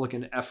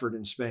Republican effort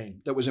in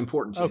Spain that was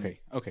important to him.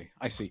 Okay,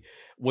 I see.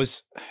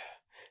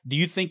 Do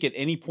you think at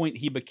any point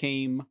he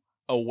became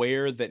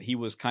aware that he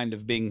was kind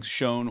of being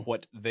shown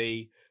what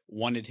they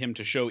wanted him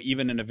to show,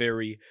 even in a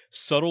very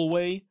subtle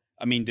way?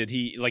 I mean, did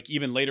he,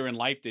 even later in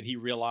life, did he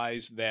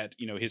realize that,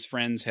 his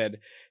friends had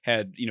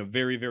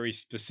very, very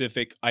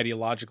specific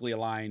ideologically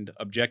aligned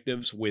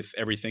objectives with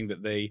everything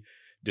that they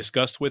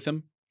discussed with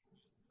him?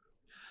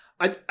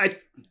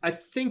 I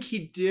think he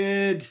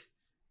did,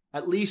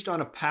 at least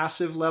on a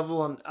passive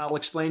level, and I'll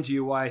explain to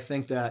you why I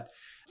think that.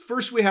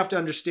 First, we have to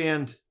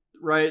understand,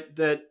 right,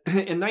 that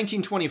in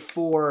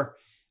 1924,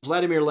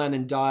 Vladimir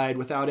Lenin died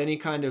without any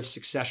kind of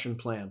succession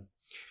plan.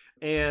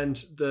 And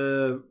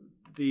the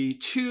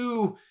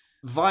two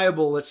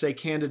viable, let's say,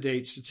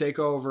 candidates to take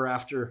over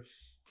after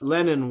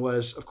Lenin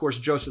was, of course,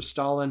 Joseph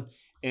Stalin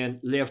and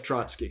Lev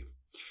Trotsky.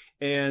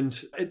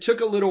 And it took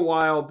a little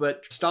while,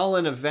 but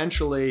Stalin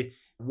eventually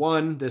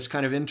won this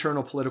kind of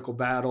internal political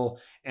battle,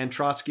 and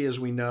Trotsky, as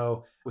we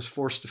know, was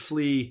forced to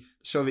flee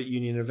the Soviet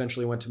Union and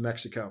eventually went to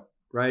Mexico,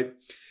 right?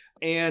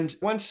 And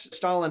once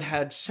Stalin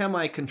had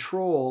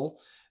semi-control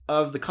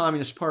of the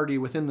Communist Party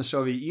within the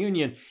Soviet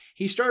Union,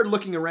 he started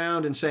looking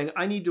around and saying,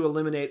 I need to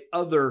eliminate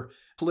other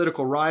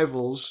political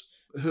rivals,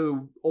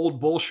 old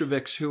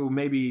Bolsheviks who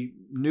maybe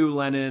knew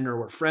Lenin or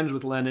were friends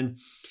with Lenin.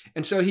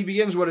 And so he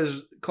begins what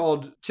is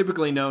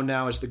typically known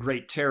now as the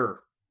Great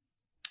Terror.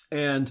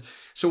 And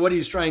so what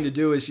he's trying to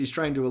do is he's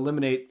trying to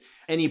eliminate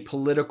any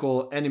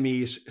political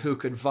enemies who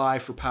could vie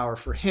for power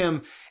for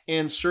him,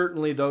 and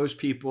certainly those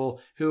people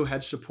who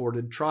had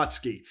supported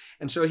Trotsky.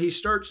 And so he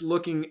starts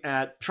looking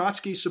at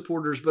Trotsky's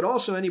supporters, but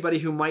also anybody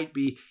who might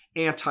be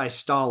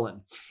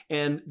anti-Stalin.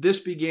 And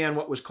this began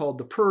what was called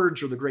the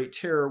Purge or the Great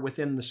Terror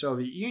within the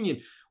Soviet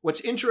Union.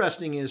 What's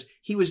interesting is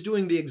he was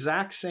doing the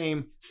exact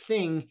same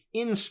thing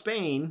in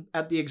Spain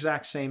at the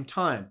exact same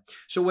time.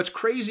 So what's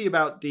crazy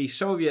about the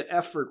Soviet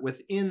effort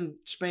within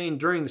Spain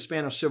during the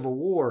Spanish Civil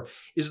War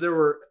is there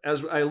were,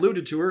 as I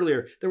alluded to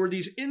earlier, there were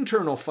these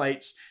internal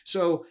fights.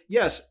 So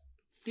yes,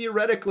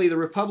 theoretically, the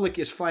Republic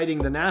is fighting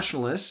the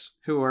nationalists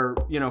who are,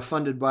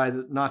 funded by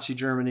the Nazi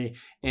Germany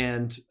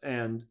and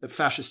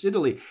fascist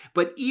Italy.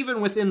 But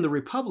even within the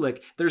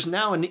Republic, there's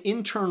now an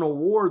internal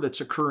war that's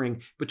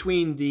occurring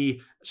between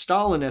the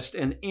Stalinist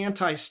and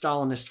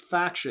anti-Stalinist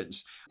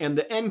factions. And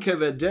the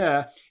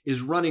NKVD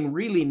is running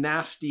really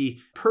nasty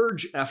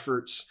purge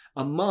efforts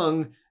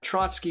among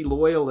Trotsky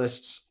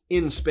loyalists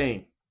in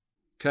Spain.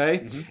 Okay?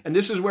 Mm-hmm. And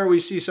this is where we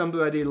see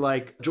somebody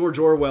like George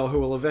Orwell, who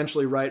will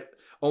eventually write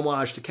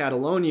Homage to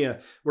Catalonia,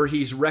 where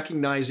he's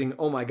recognizing,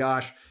 oh my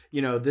gosh,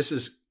 this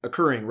is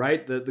occurring,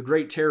 right? The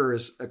Great Terror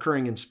is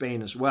occurring in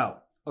Spain as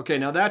well. Okay,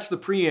 now that's the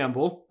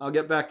preamble. I'll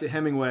get back to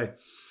Hemingway.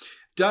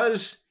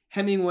 Does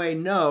Hemingway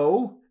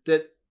know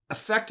that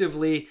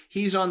effectively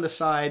he's on the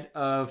side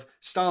of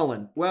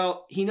Stalin?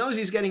 Well, he knows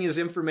he's getting his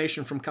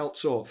information from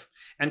Koltsov,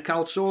 and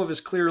Koltsov is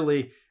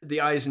clearly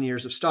the eyes and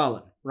ears of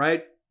Stalin,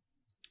 right?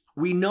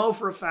 We know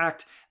for a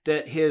fact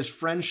that his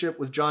friendship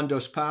with John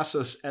Dos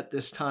Passos at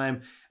this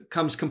time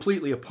comes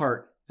completely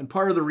apart. And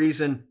part of the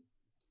reason,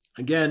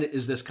 again,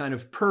 is this kind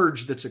of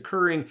purge that's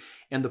occurring.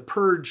 And the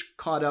purge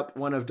caught up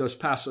one of Dos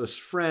Passos'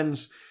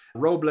 friends,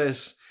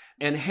 Robles,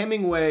 and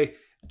Hemingway,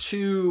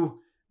 to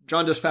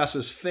John Dos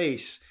Passos'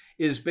 face,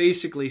 is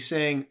basically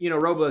saying,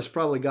 Robles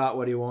probably got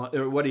what he wanted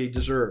or what he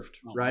deserved,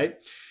 right?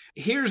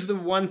 Here's the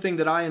one thing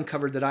that I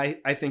uncovered that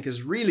I think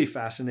is really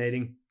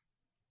fascinating.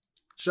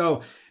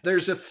 So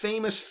there's a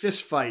famous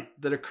fist fight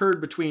that occurred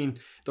between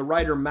the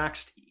writer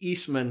Max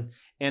Eastman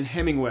and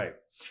Hemingway.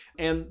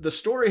 And the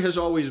story has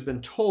always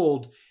been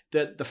told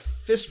that the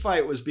fist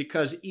fight was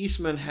because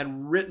Eastman had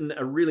written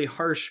a really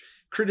harsh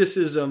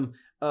criticism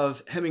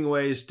of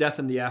Hemingway's Death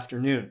in the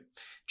Afternoon,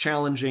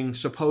 challenging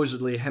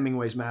supposedly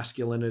Hemingway's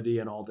masculinity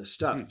and all this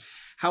stuff.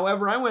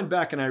 However, I went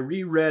back and I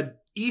reread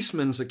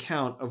Eastman's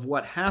account of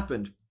what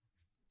happened.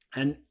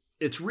 And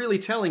it's really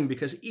telling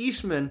because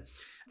Eastman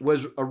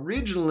was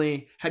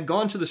originally, had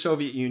gone to the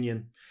Soviet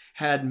Union,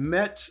 had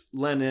met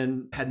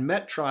Lenin, had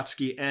met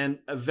Trotsky, and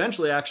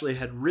eventually actually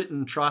had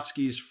written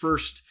Trotsky's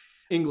first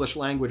English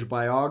language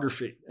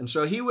biography. And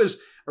so he was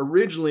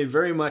originally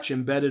very much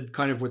embedded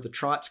kind of with the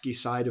Trotsky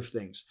side of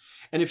things.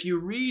 And if you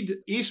read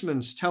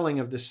Eastman's telling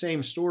of the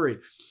same story,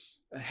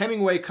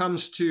 Hemingway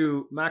comes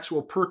to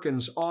Maxwell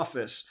Perkins'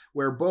 office,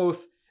 where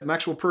both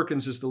Maxwell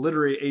Perkins is the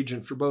literary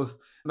agent for both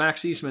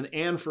Max Eastman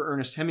and for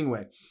Ernest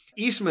Hemingway.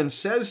 Eastman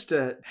says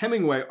to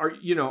Hemingway, "Are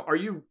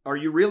you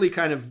really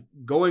kind of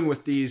going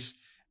with these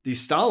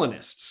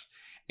Stalinists?"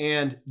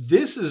 And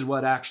this is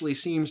what actually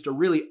seems to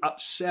really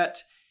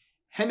upset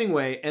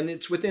Hemingway. And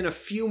it's within a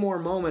few more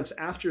moments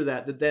after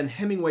that then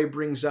Hemingway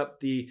brings up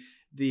the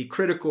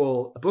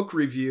critical book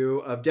review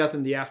of Death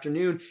in the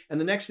Afternoon. And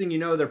the next thing you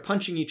know, they're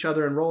punching each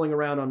other and rolling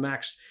around on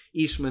Max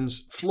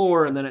Eastman's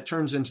floor. And then it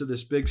turns into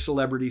this big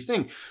celebrity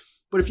thing.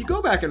 But if you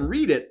go back and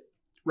read it,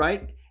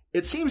 right,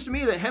 it seems to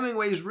me that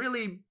Hemingway's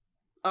really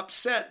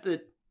upset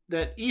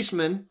that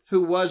Eastman,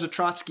 who was a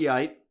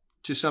Trotskyite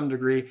to some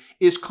degree,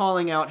 is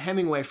calling out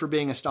Hemingway for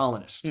being a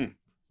Stalinist,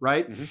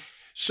 right? Mm-hmm.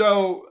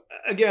 So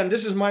again,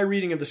 this is my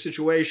reading of the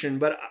situation,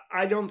 but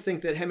I don't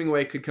think that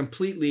Hemingway could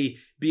completely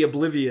be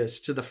oblivious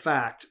to the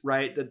fact,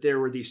 right, that there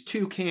were these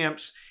two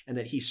camps and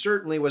that he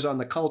certainly was on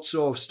the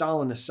Koltsov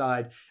Stalinist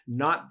side,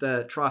 not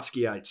the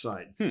Trotskyite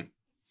side.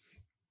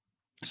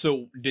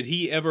 So did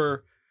he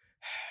ever,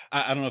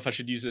 I don't know if I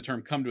should use the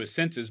term come to his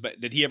senses,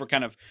 but did he ever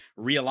kind of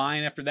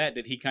realign after that?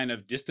 Did he kind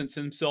of distance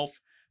himself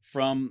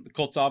from the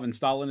Koltsov and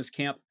Stalinist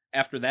camp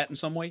after that in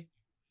some way?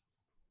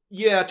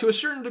 Yeah, to a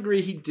certain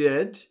degree he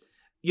did.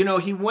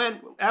 He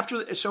went after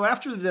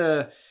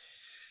the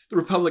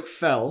Republic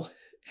fell,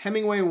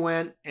 Hemingway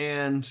went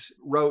and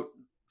wrote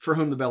For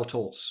Whom the Bell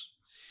Tolls.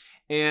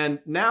 And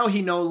now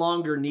he no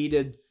longer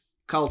needed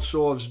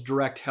Koltsov's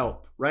direct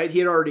help, right? He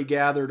had already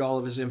gathered all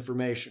of his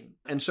information.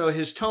 And so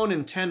his tone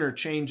and tenor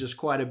changes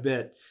quite a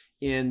bit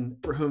in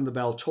For Whom the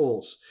Bell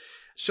Tolls.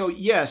 So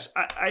yes,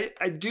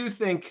 I do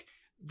think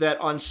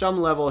that on some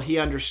level he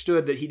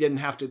understood that he didn't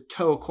have to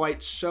toe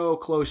quite so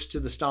close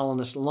to the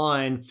Stalinist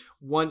line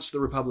once the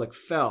Republic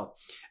fell.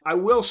 I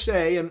will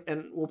say,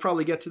 and we'll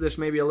probably get to this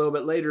maybe a little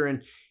bit later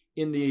in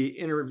the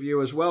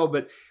interview as well,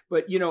 but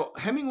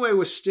Hemingway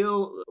was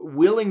still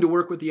willing to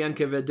work with the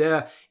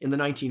NKVD in the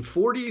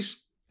 1940s,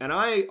 and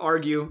I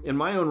argue in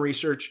my own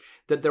research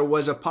that there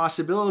was a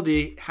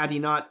possibility, had he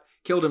not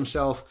killed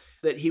himself,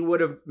 that he would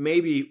have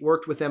maybe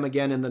worked with them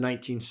again in the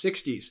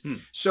 1960s.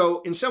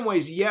 So in some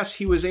ways, yes,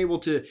 he was able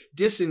to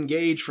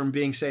disengage from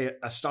being, say,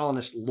 a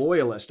Stalinist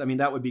loyalist. I mean,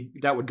 that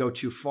would go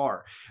too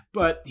far.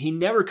 But he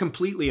never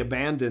completely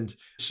abandoned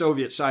the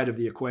Soviet side of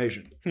the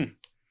equation.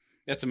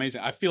 That's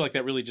amazing. I feel like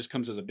that really just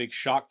comes as a big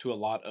shock to a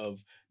lot of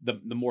the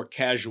more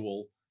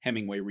casual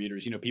Hemingway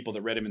readers, people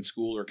that read him in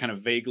school or kind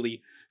of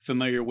vaguely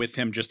familiar with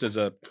him just as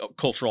a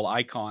cultural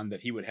icon,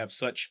 that he would have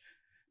such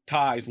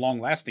ties,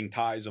 long-lasting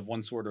ties of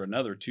one sort or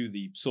another to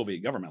the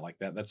Soviet government like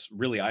that. That's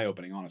really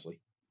eye-opening, honestly.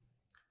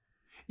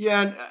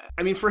 Yeah, and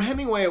I mean, for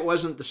Hemingway, it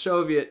wasn't the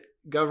Soviet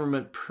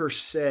government per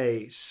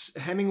se.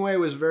 Hemingway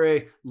was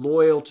very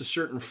loyal to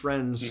certain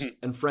friends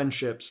and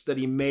friendships that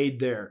he made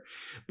there.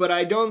 But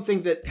I don't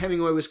think that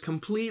Hemingway was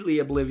completely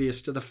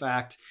oblivious to the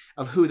fact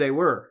of who they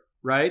were,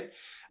 right?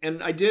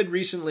 And I did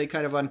recently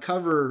kind of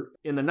uncover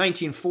in the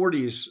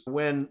 1940s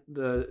when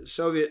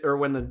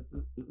when the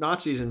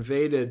Nazis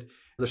invaded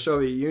the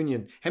Soviet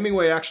Union,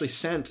 Hemingway actually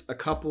sent a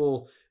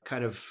couple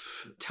kind of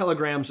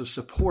telegrams of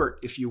support,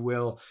 if you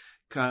will,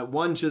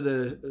 one to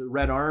the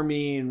Red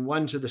Army and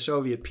one to the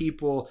Soviet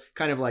people,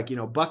 kind of like,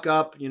 buck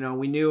up,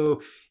 we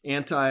knew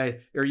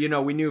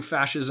we knew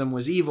fascism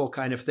was evil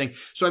kind of thing.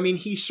 So, I mean,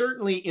 he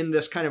certainly, in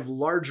this kind of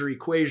larger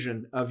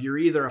equation of you're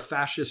either a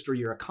fascist or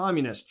you're a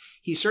communist,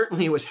 he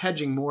certainly was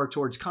hedging more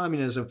towards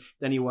communism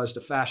than he was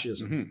to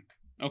fascism.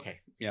 Okay.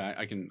 Yeah,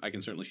 I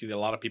can certainly see that a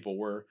lot of people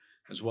were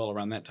as well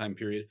around that time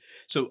period.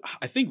 So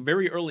I think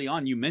very early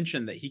on, you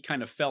mentioned that he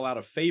kind of fell out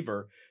of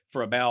favor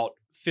for about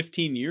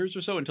 15 years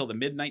or so until the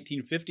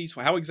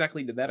mid-1950s. How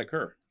exactly did that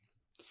occur?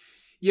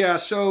 Yeah,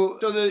 so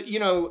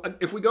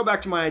if we go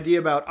back to my idea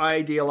about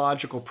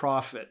ideological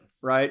profit,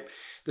 right?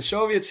 The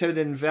Soviets had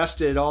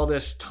invested all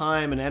this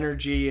time and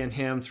energy in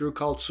him through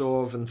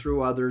Koltsov and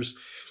through others.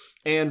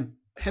 And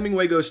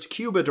Hemingway goes to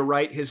Cuba to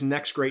write his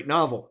next great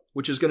novel,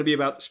 which is going to be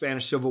about the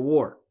Spanish Civil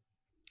War.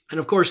 And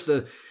of course,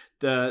 the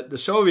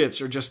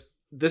Soviets are just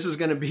this is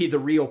going to be the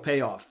real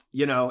payoff.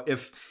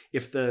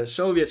 If the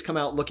Soviets come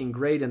out looking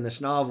great in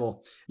this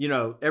novel,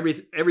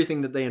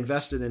 everything that they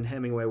invested in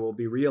Hemingway will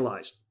be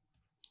realized.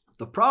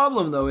 The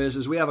problem, though,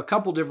 is we have a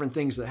couple different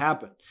things that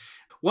happen.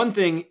 One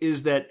thing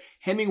is that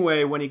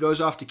Hemingway, when he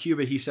goes off to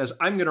Cuba, he says,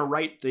 I'm going to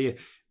write the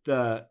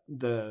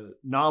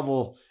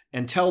novel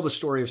and tell the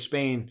story of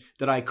Spain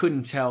that I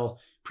couldn't tell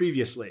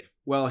previously.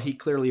 Well, he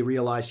clearly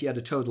realized he had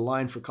to toe the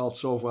line for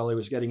Koltsov while he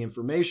was getting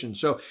information.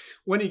 So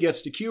when he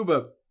gets to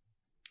Cuba,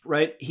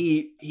 right,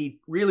 he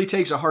really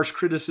takes a harsh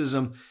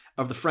criticism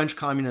of the French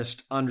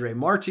communist André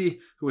Marty,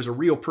 who is a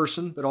real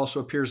person but also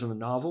appears in the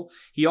novel.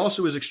 He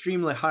also is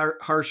extremely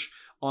harsh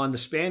on the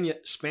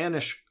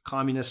Spanish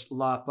communist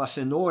La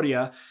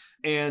Pasenoria.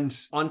 And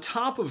on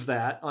top of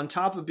that, on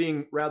top of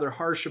being rather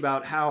harsh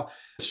about how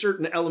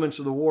certain elements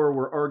of the war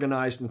were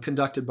organized and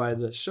conducted by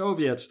the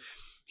Soviets,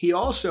 he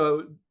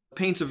also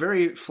paints a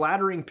very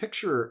flattering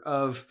picture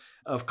of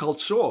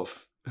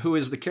Koltsov, who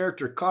is the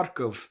character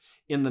Kharkov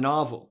in the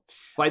novel.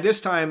 By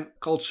this time,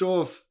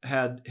 Koltsov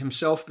had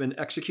himself been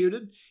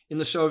executed in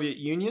the Soviet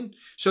Union.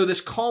 So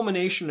this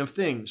culmination of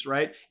things,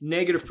 right?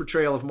 Negative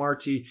portrayal of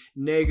Marty,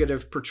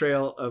 negative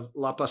portrayal of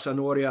La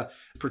Pasanoria,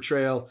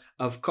 portrayal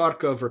of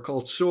Kharkov or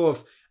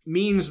Koltsov,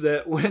 means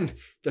that when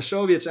the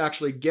Soviets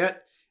actually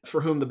get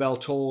For Whom the Bell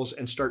Tolls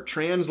and start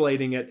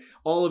translating it,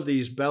 all of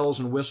these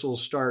bells and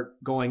whistles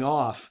start going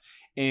off.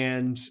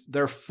 And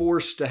they're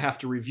forced to have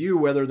to review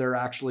whether they're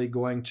actually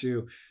going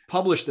to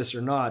publish this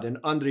or not. And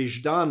Andrei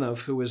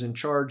Zhdanov, who was in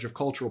charge of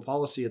cultural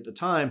policy at the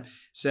time,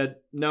 said,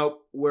 no,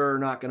 we're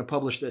not going to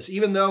publish this.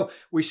 Even though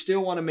we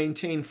still want to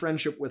maintain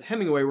friendship with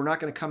Hemingway, we're not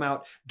going to come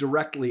out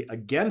directly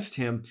against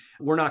him.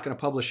 We're not going to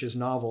publish his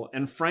novel.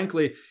 And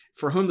frankly,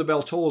 For Whom the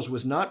Bell Tolls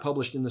was not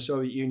published in the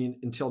Soviet Union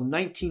until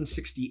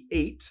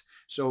 1968.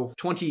 So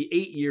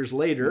 28 years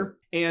later,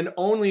 and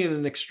only in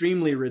an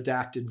extremely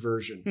redacted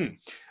version.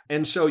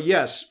 And so,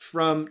 yes,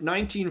 from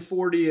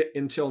 1940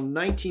 until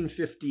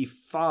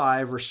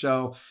 1955 or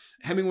so,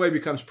 Hemingway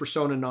becomes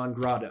persona non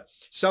grata.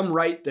 Some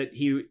write that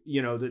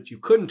that you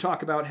couldn't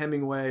talk about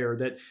Hemingway,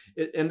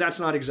 and that's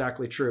not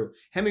exactly true.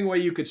 Hemingway,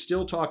 you could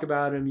still talk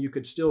about him, you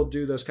could still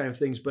do those kind of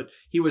things, but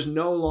he was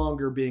no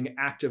longer being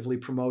actively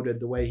promoted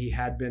the way he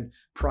had been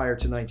prior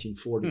to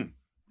 1940.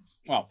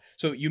 Wow.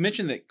 So you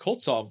mentioned that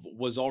Koltsov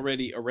was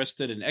already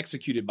arrested and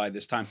executed by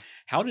this time.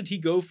 How did he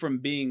go from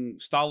being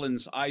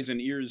Stalin's eyes and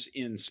ears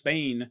in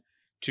Spain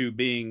to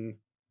being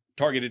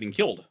targeted and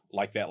killed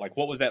like that? Like,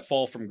 what was that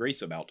fall from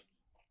grace about?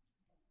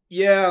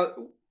 Yeah.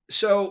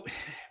 So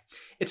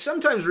it's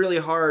sometimes really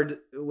hard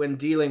when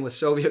dealing with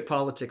Soviet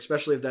politics,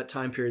 especially of that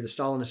time period, the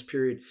Stalinist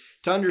period,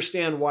 to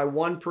understand why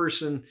one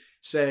person,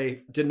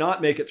 say, did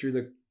not make it through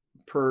the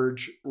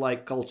purge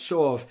like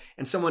Koltsov,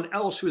 and someone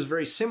else who is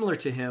very similar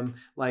to him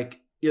like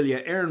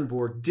Ilya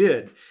Ehrenburg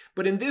did.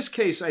 But in this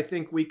case, I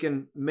think we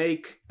can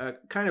make a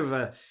kind of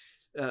a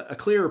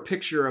clearer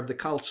picture of the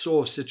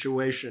Koltsov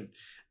situation.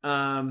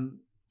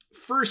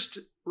 First,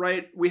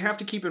 right, we have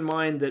to keep in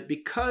mind that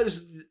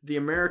because the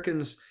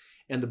Americans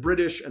and the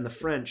British and the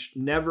French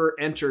never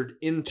entered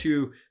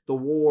into the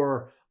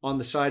war on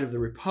the side of the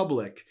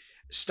Republic,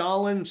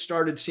 Stalin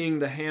started seeing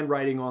the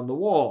handwriting on the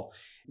wall.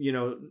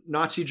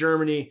 Nazi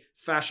Germany,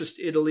 fascist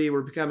Italy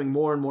were becoming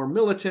more and more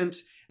militant.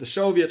 The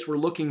Soviets were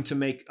looking to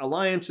make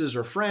alliances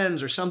or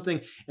friends or something,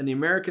 and the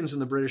Americans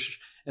and the British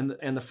and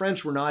the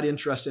French were not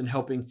interested in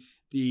helping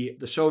the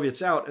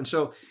Soviets out. And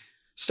so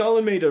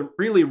Stalin made a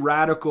really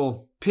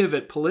radical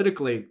pivot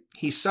politically.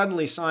 He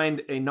suddenly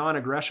signed a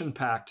non-aggression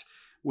pact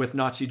with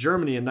Nazi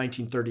Germany in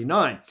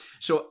 1939.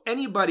 So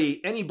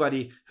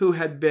anybody who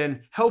had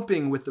been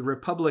helping with the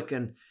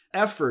Republican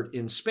effort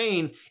in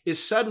Spain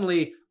is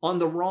suddenly on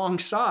the wrong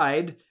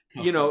side,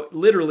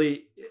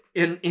 literally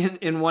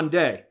in one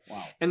day.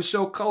 Wow. And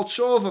so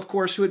Koltsov, of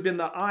course, who had been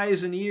the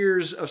eyes and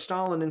ears of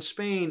Stalin in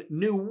Spain,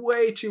 knew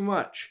way too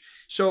much.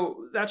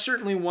 So that's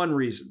certainly one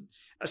reason.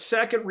 A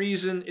second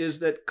reason is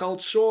that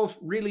Koltsov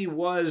really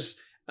was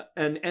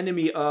an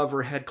enemy of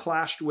or had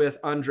clashed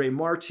with André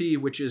Marty,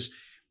 which is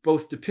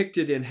both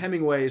depicted in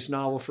Hemingway's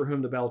novel For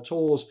Whom the Bell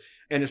Tolls,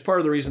 and is part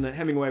of the reason that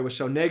Hemingway was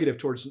so negative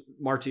towards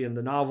Marty in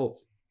the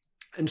novel.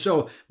 And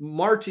so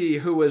Marty,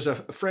 who was a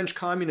French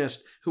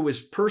communist who was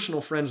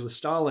personal friends with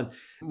Stalin,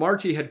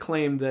 Marty had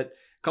claimed that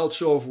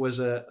Koltsov was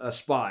a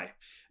spy.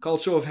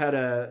 Koltsov had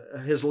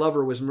his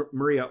lover was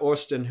Maria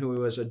Osten, who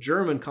was a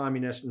German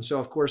communist. And so,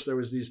 of course, there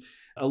was these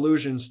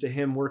allusions to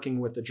him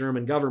working with the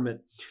German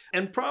government.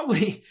 And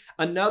probably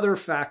another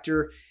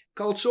factor,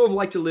 Koltsov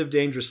liked to live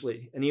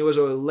dangerously, and he was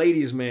a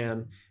ladies'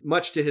 man,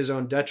 much to his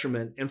own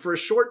detriment. And for a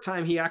short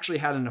time, he actually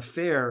had an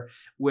affair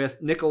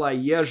with Nikolai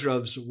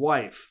Yezhov's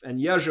wife. And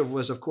Yezhov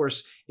was, of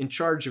course, in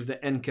charge of the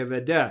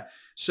NKVD.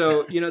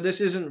 So,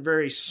 this isn't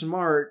very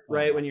smart,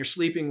 right, when you're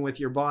sleeping with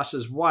your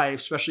boss's wife,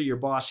 especially your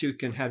boss who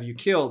can have you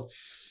killed.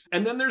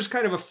 And then there's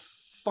kind of a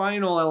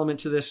final element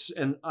to this,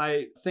 and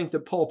I think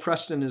that Paul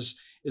Preston is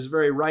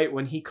very right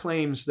when he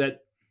claims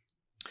that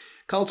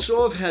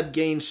Koltsov had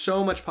gained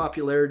so much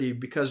popularity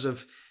because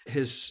of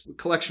his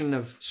collection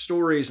of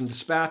stories and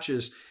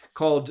dispatches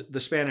called The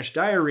Spanish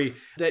Diary,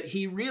 that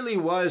he really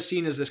was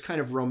seen as this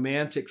kind of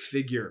romantic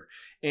figure.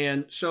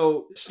 And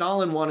so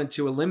Stalin wanted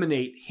to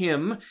eliminate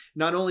him.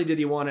 Not only did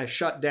he want to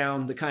shut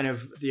down the kind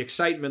of the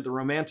excitement, the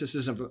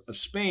romanticism of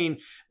Spain,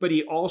 but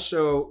he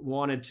also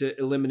wanted to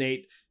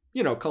eliminate,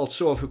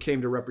 Koltsov, who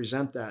came to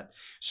represent that.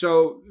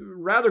 So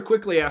rather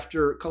quickly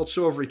after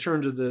Koltsov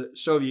returned to the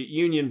Soviet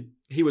Union,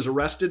 he was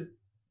arrested.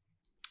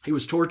 He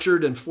was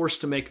tortured and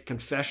forced to make a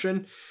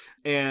confession.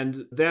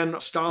 And then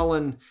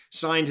Stalin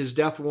signed his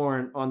death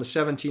warrant on the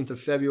 17th of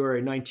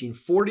February,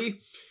 1940.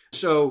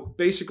 So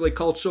basically,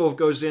 Koltsov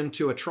goes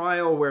into a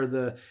trial where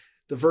the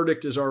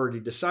verdict is already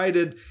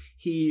decided.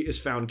 He is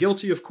found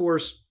guilty, of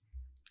course.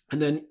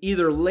 And then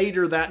either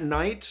later that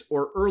night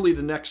or early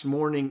the next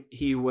morning,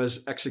 he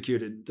was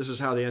executed. This is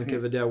how the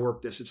NKVD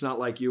worked this. It's not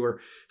like you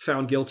were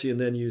found guilty and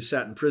then you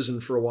sat in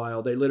prison for a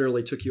while. They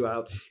literally took you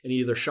out and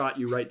either shot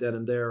you right then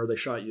and there or they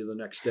shot you the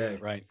next day.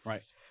 Right.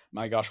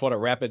 My gosh, what a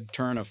rapid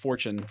turn of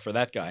fortune for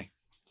that guy.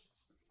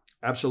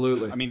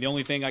 Absolutely. I mean, the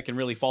only thing I can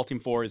really fault him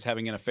for is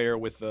having an affair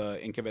with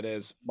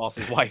NKVD's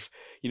boss's wife.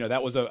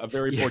 That was a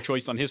very poor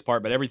choice on his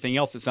part, but everything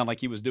else, it sounded like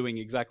he was doing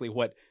exactly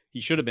what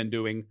he should have been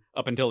doing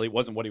up until it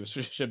wasn't what he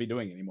should be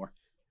doing anymore.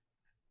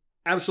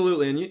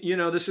 Absolutely.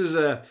 And, this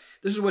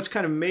is what's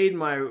kind of made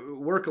my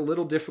work a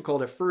little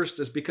difficult at first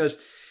is because,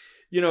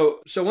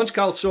 so once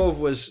Koltsov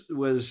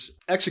was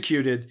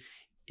executed,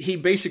 he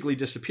basically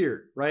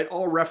disappeared, right?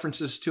 All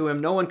references to him.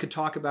 No one could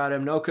talk about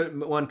him. No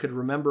one could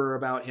remember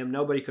about him.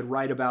 Nobody could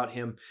write about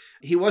him.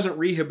 He wasn't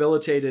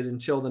rehabilitated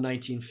until the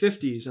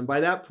 1950s. And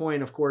by that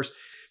point, of course,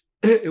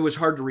 it was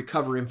hard to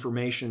recover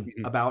information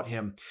about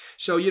him.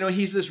 So,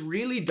 he's this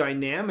really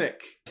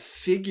dynamic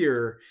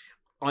figure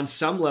on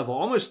some level,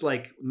 almost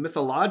like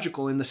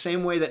mythological in the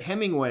same way that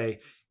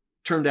Hemingway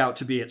turned out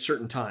to be at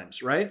certain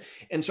times, right?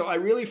 And so I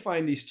really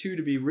find these two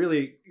to be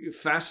really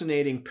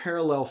fascinating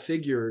parallel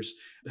figures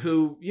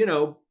who,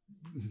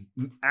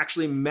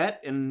 actually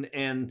met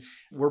and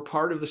were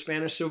part of the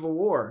Spanish Civil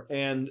War.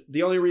 And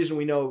the only reason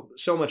we know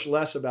so much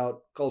less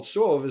about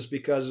Koltsov is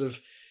because of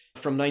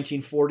from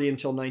 1940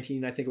 until I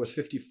think it was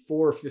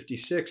 54 or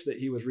 56 that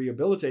he was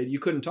rehabilitated. You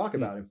couldn't talk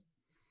about him.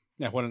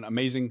 Yeah, what an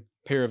amazing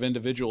pair of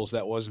individuals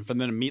that was. And for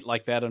them to meet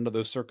like that under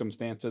those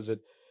circumstances,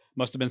 it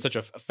must have been such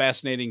a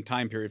fascinating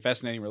time period,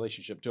 fascinating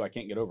relationship too. I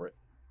can't get over it.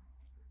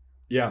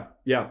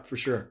 Yeah, for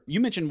sure. You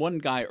mentioned one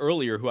guy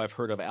earlier who I've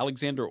heard of,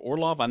 Alexander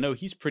Orlov. I know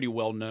he's pretty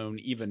well known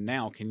even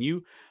now. Can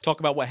you talk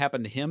about what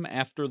happened to him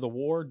after the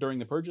war during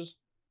the purges?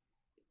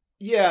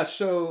 Yeah.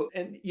 So,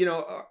 and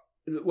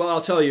well,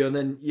 I'll tell you, and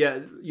then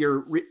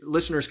your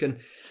listeners can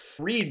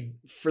read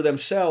for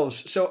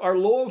themselves. So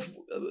Orlov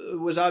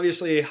was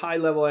obviously a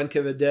high-level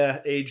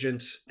NKVD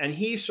agent, and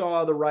he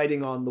saw the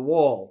writing on the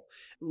wall.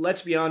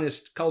 Let's be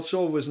honest,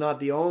 Koltsov was not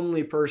the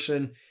only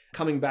person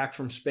coming back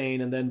from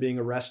Spain and then being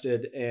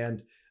arrested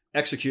and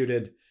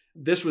executed.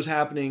 This was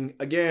happening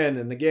again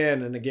and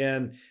again and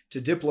again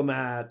to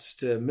diplomats,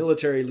 to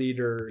military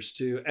leaders,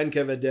 to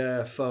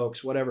NKVD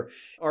folks, whatever.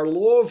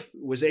 Orlov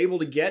was able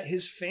to get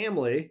his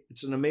family,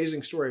 it's an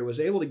amazing story, was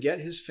able to get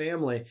his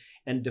family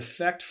and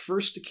defect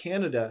first to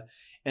Canada,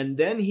 and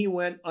then he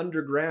went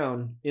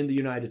underground in the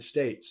United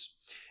States.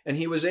 And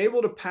he was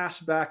able to pass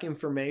back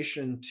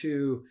information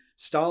to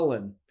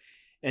Stalin.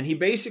 And he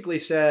basically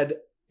said,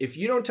 if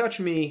you don't touch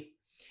me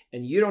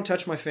and you don't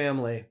touch my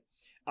family,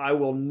 I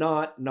will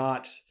not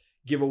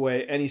give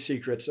away any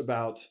secrets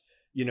about,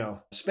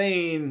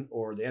 Spain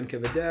or the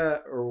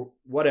NKVD or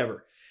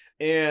whatever.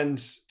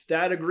 And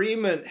that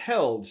agreement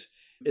held.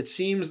 It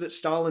seems that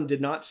Stalin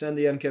did not send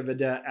the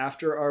NKVD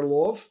after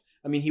Orlov.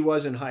 I mean, he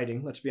was in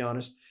hiding, let's be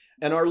honest.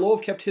 And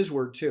Orlov kept his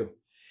word too.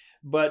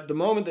 But the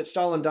moment that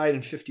Stalin died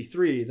in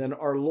 1953, then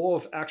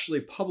Orlov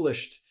actually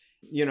published,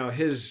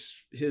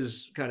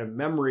 his kind of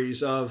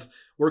memories of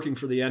working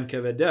for the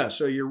NKVD.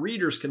 So your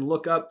readers can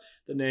look up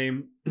the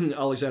name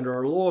Alexander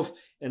Orlov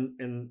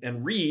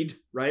and read,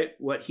 right,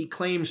 what he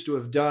claims to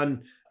have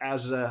done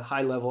as a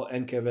high-level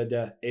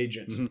NKVD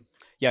agent. Mm-hmm.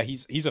 Yeah,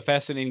 he's a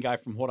fascinating guy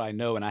from what I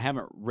know, and I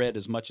haven't read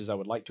as much as I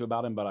would like to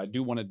about him, but I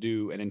do want to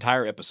do an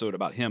entire episode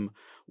about him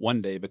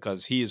one day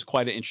because he is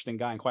quite an interesting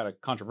guy and quite a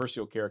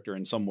controversial character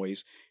in some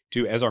ways,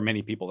 too, as are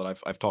many people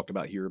that I've talked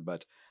about here.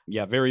 But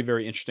yeah, very,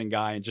 very interesting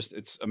guy, and just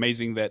it's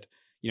amazing that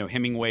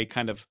Hemingway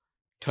kind of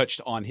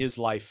touched on his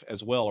life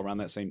as well around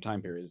that same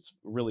time period. It's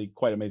really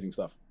quite amazing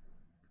stuff.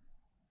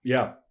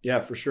 Yeah,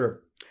 for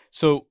sure.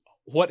 So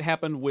what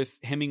happened with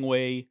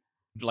Hemingway,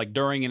 like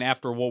during and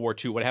after World War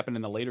II? What happened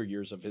in the later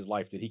years of his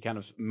life? Did he kind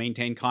of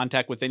maintain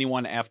contact with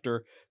anyone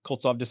after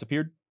Koltsov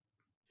disappeared?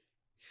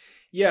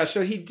 Yeah,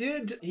 so he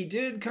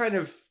did kind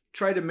of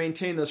try to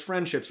maintain those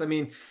friendships. I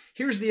mean,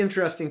 here's the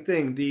interesting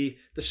thing. The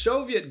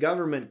Soviet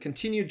government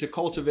continued to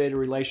cultivate a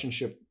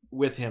relationship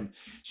with him.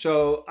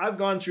 So I've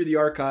gone through the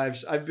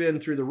archives. I've been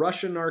through the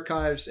Russian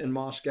archives in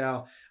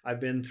Moscow. I've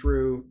been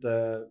through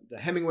the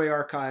Hemingway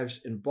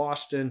archives in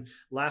Boston.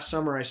 Last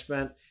summer, I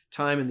spent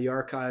time in the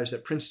archives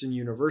at Princeton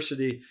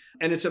University.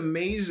 And it's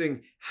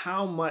amazing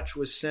how much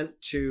was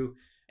sent to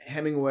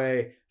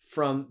Hemingway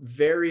from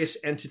various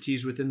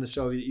entities within the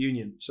Soviet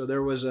Union. So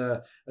there was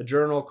a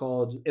journal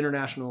called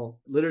International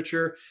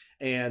Literature,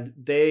 and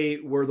they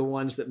were the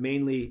ones that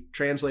mainly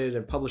translated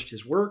and published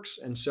his works.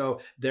 And so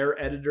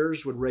their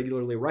editors would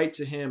regularly write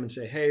to him and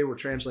say, hey, we're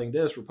translating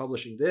this, we're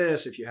publishing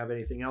this. If you have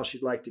anything else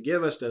you'd like to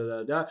give us, da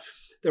da da.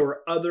 There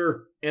were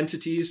other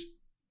entities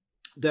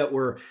that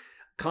were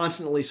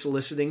constantly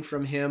soliciting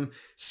from him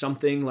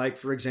something like,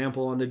 for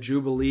example, on the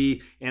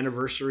Jubilee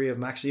anniversary of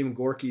Maxim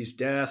Gorky's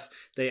death,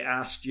 they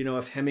asked,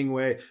 if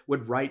Hemingway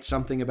would write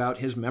something about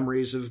his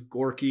memories of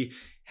Gorky.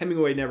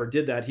 Hemingway never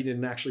did that. He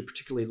didn't actually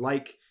particularly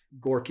like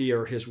Gorky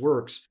or his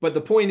works. But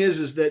the point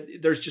is that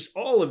there's just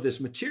all of this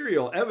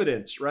material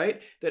evidence,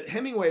 right? That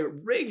Hemingway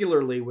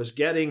regularly was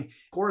getting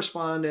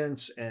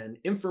correspondence and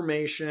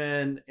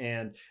information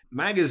and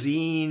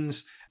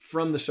magazines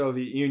from the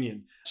Soviet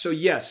Union. So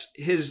yes,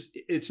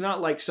 it's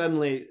not like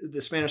suddenly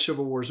the Spanish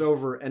Civil War is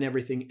over and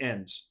everything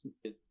ends.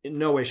 In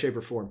no way, shape,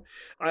 or form.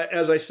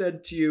 As I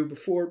said to you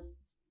before,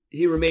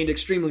 he remained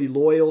extremely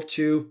loyal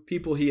to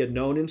people he had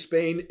known in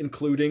Spain,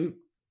 including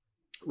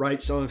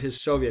some of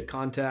his Soviet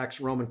contacts,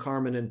 Roman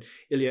Karman and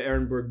Ilya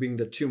Ehrenberg being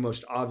the two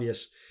most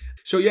obvious.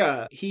 So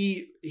yeah,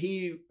 he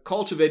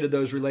cultivated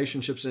those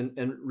relationships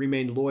and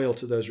remained loyal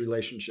to those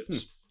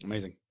relationships.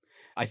 Amazing.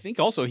 I think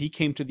also he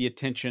came to the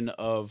attention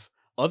of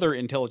other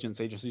intelligence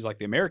agencies like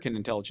the American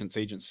intelligence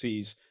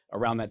agencies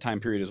around that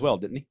time period as well,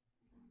 didn't he?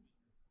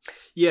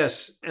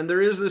 Yes, and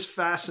there is this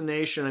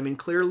fascination. I mean,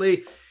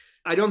 clearly,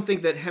 I don't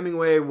think that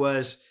Hemingway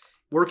was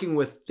working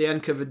with the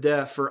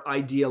NKVD for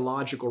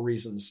ideological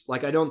reasons.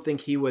 Like, I don't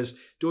think he was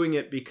doing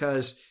it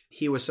because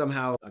he was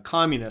somehow a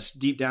communist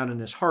deep down in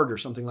his heart or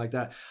something like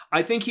that.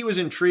 I think he was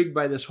intrigued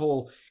by this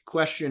whole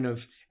question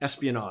of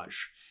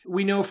espionage.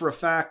 We know for a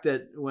fact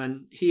that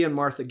when he and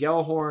Martha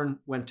Gellhorn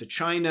went to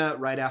China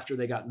right after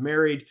they got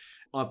married,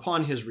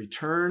 upon his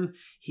return,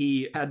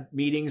 he had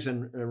meetings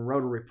and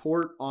wrote a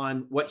report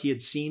on what he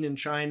had seen in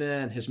China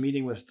and his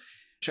meeting with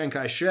Chiang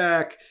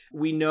Kai-shek.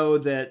 We know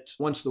that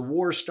once the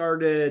war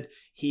started,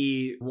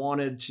 he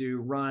wanted to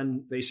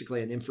run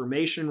basically an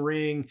information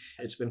ring.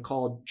 It's been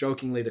called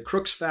jokingly the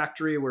Crooks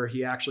Factory, where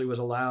he actually was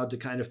allowed to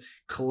kind of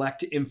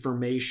collect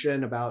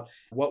information about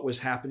what was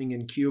happening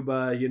in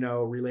Cuba,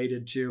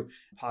 related to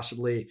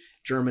possibly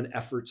German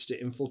efforts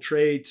to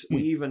infiltrate.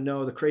 We even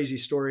know the crazy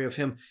story of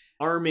him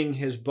arming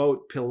his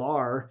boat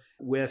Pilar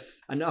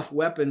with enough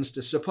weapons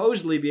to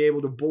supposedly be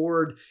able to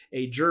board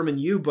a German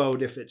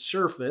U-boat if it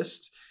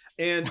surfaced.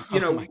 And,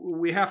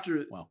 we have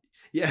to,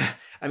 yeah,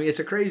 I mean,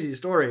 it's a crazy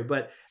story,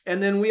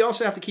 and then we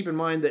also have to keep in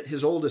mind that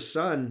his oldest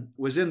son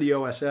was in the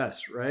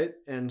OSS, right?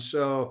 And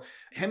so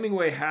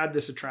Hemingway had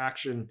this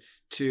attraction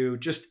to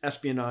just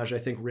espionage, I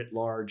think, writ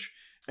large.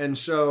 And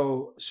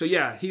so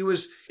yeah, he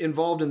was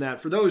involved in that.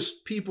 For those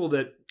people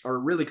that are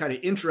really kind of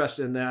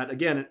interested in that,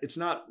 again, it's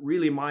not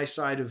really my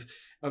side of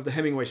the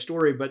Hemingway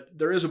story, but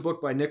there is a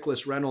book by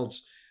Nicholas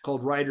Reynolds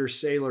called Writer,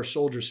 Sailor,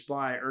 Soldier,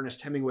 Spy,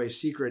 Ernest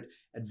Hemingway's Secret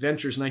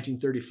Adventures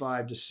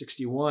 1935 to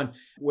 61,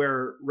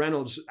 where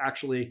Reynolds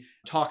actually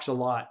talks a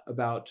lot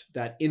about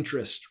that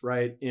interest,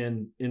 right,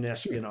 in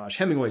espionage,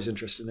 Hemingway's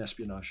interest in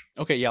espionage.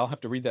 Okay, yeah, I'll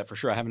have to read that for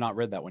sure. I have not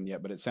read that one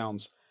yet, but it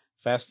sounds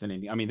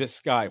fascinating. I mean,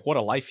 this guy, what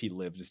a life he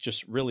lived. It's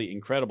just really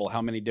incredible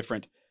how many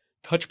different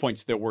touch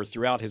points there were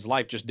throughout his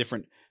life, just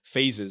different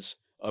phases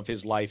of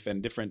his life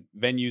and different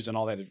venues and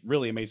all that. It's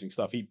really amazing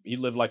stuff. He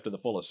lived life to the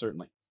fullest,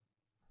 certainly.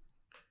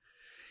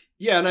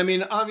 Yeah, and I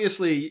mean,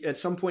 obviously, at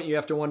some point you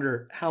have to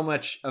wonder how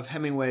much of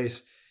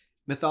Hemingway's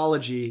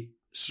mythology,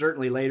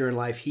 certainly later in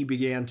life, he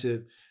began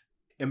to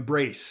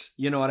embrace.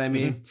 You know what I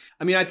mean? Mm-hmm.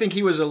 I mean, I think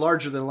he was a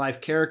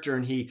larger-than-life character,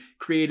 and he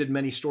created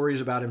many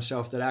stories about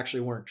himself that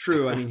actually weren't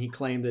true. I mean, he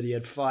claimed that he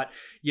had fought,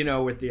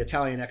 with the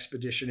Italian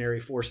expeditionary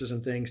forces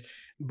and things.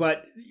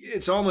 But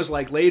it's almost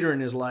like later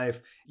in his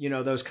life,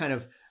 those kind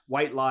of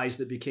white lies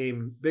that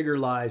became bigger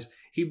lies,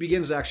 he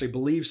begins to actually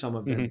believe some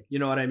of them. Mm-hmm. You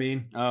know what I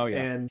mean? Oh,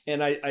 yeah.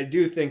 And I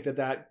do think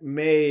that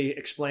may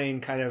explain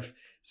kind of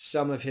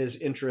some of his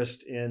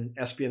interest in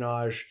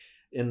espionage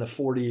in the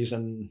 40s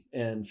and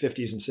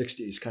 50s and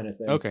 60s kind of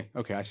thing.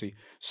 Okay, I see.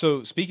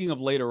 So speaking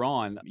of later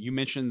on, you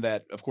mentioned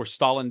that, of course,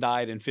 Stalin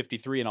died in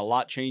 53 and a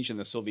lot changed in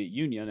the Soviet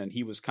Union, and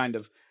he was kind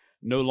of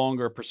no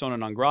longer persona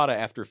non grata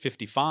after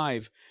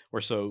 55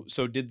 or so.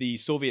 So did the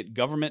Soviet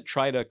government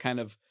try to kind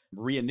of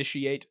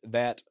reinitiate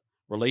that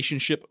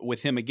relationship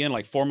with him again,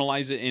 like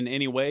formalize it in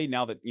any way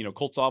now that,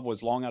 Koltsov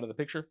was long out of the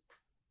picture?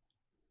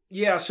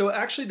 Yeah, so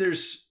actually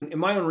in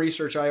my own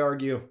research, I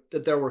argue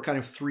that there were kind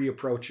of three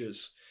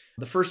approaches.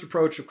 The first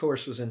approach, of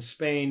course, was in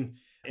Spain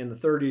in the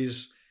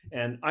 30s.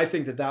 And I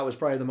think that was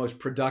probably the most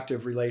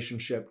productive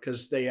relationship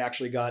because they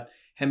actually got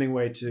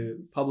Hemingway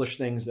to publish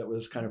things that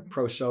was kind of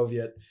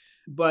pro-Soviet.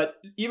 But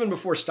even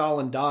before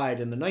Stalin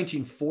died in the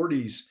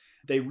 1940s,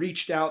 they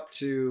reached out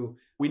to,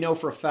 we know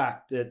for a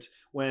fact that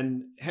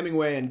when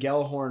Hemingway and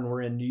Gellhorn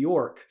were in New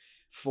York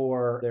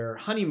for their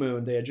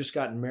honeymoon, they had just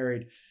gotten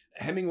married,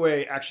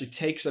 Hemingway actually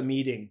takes a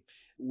meeting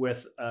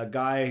with a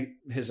guy,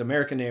 his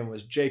American name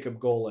was Jacob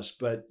Golis,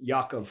 but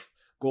Yakov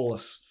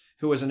Golis,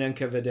 who was an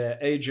NKVD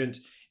agent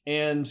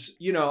And,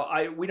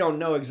 we don't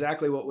know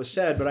exactly what was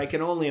said, but I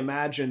can only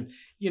imagine,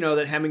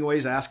 that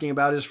Hemingway's asking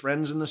about his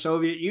friends in the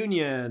Soviet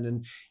Union.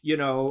 And,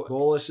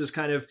 Volas is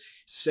kind of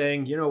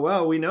saying,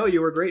 well, we know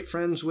you were great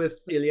friends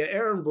with Ilya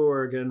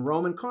Ehrenburg and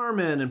Roman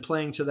Carmen, and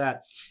playing to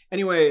that.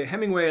 Anyway,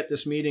 Hemingway at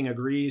this meeting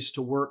agrees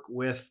to work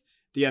with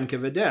the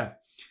NKVD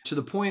to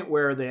the point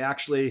where they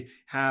actually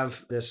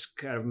have this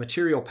kind of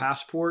material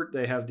passport.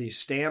 They have these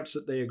stamps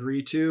that they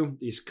agree to,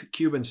 these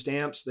Cuban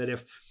stamps that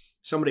if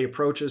somebody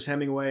approaches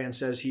Hemingway and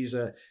says he's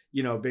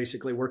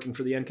basically working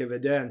for the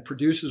NKVD and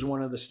produces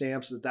one of the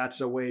stamps,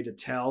 that's a way to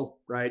tell,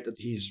 right, that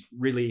he's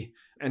really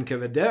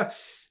NKVD.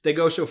 They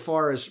go so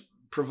far as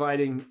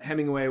providing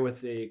Hemingway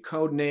with a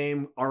code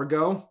name,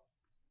 Argo.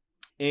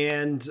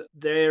 And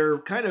they're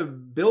kind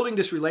of building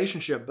this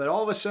relationship. But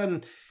all of a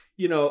sudden,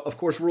 of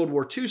course, World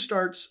War II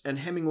starts and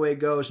Hemingway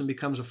goes and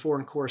becomes a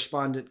foreign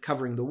correspondent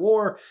covering the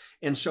war.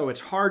 And so it's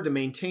hard to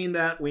maintain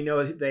that. We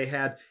know they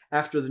had,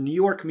 after the New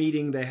York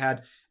meeting, they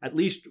had at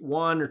least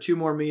one or two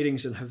more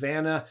meetings in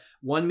Havana,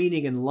 one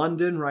meeting in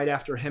London right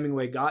after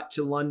Hemingway got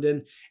to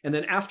London. And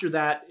then after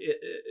that,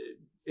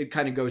 it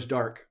kind of goes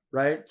dark,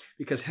 right?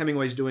 Because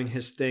Hemingway's doing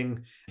his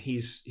thing.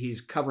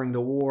 He's covering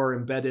the war,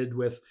 embedded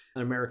with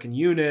an American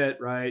unit,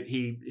 right?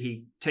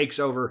 He takes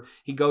over.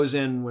 He goes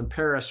in when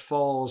Paris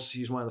falls.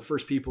 He's one of the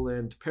first people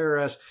into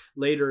Paris.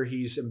 Later,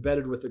 he's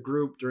embedded with the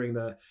group during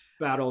the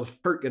Battle of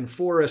Pertgen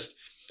Forest.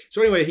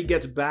 So anyway, he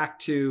gets back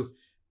to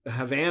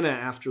Havana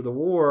after the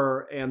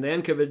war, and the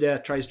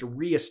NKVD tries to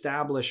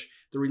reestablish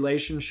the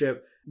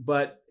relationship,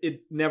 but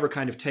it never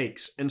kind of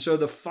takes. And so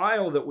the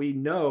file that we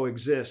know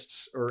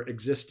exists or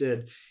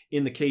existed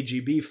in the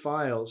KGB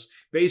files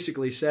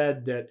basically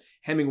said that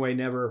Hemingway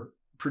never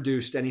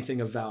produced anything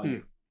of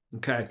value.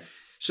 Okay.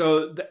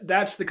 So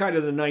that's the kind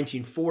of the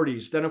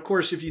 1940s. Then, of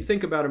course, if you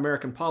think about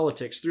American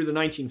politics, through the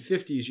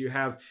 1950s, you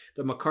have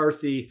the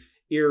McCarthy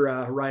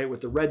era, right,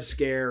 with the Red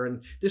Scare.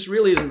 And this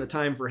really isn't the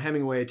time for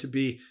Hemingway to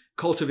be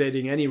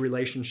cultivating any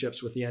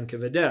relationships with the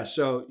NKVD.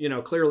 So,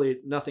 clearly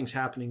nothing's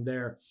happening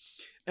there.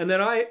 And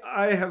then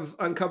I have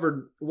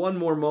uncovered one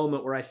more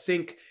moment where I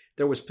think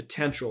there was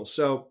potential.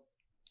 So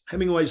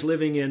Hemingway's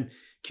living in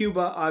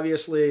Cuba,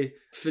 obviously.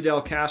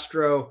 Fidel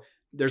Castro,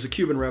 there's a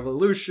Cuban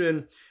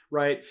Revolution,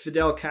 right?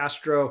 Fidel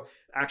Castro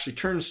actually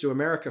turns to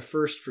America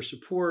first for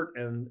support,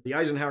 and the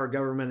Eisenhower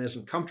government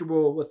isn't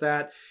comfortable with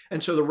that.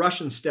 And so the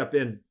Russians step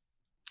in.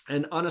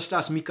 And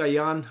Anastas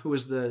Mikoyan, who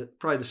was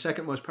probably the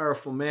second most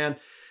powerful man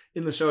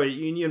in the Soviet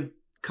Union,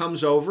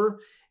 comes over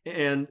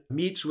and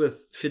meets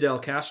with Fidel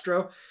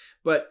Castro.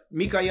 But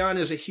Mikoyan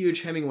is a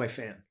huge Hemingway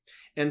fan.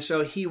 And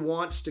so he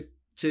wants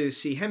to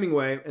see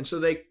Hemingway. And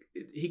so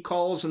he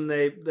calls and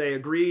they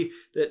agree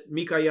that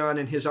Mikoyan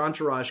and his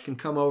entourage can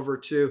come over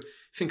to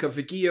Finca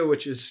Vigía,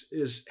 which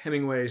is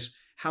Hemingway's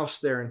house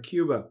there in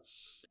Cuba,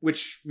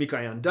 which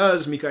Mikoyan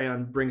does.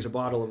 Mikoyan brings a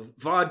bottle of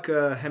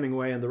vodka.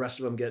 Hemingway and the rest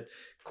of them get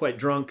quite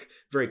drunk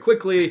very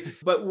quickly.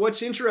 But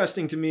what's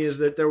interesting to me is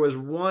that there was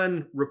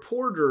one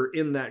reporter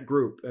in that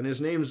group, and his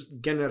name's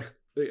Genrikh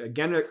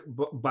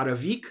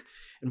Baravik.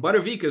 And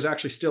Baravik is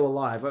actually still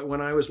alive. When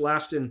I was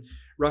last in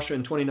Russia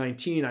in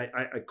 2019,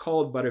 I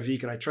called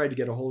Baravik and I tried to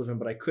get a hold of him,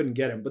 but I couldn't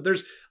get him. But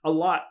there's a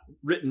lot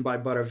written by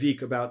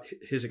Baravik about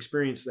his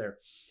experience there.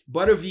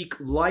 Baravik,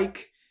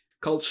 like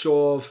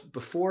Koltsov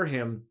before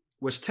him,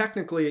 was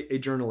technically a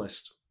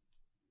journalist.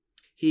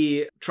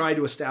 He tried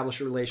to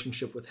establish a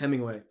relationship with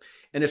Hemingway.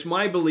 And it's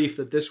my belief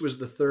that this was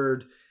the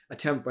third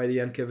attempt by the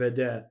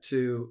NKVD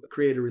to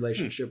create a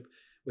relationship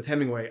with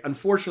Hemingway.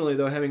 Unfortunately,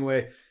 though,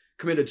 Hemingway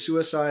committed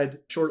suicide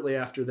shortly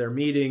after their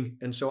meeting.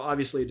 And so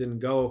obviously it didn't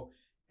go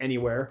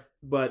anywhere.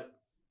 But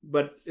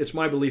it's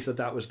my belief that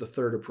that was the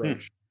third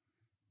approach.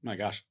 My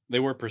gosh,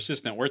 they were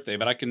persistent, weren't they?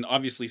 But I can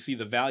obviously see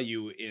the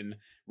value in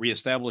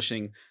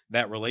reestablishing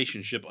that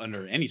relationship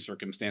under any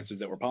circumstances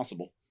that were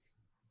possible.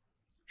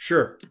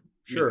 Sure,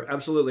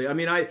 absolutely. I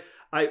mean,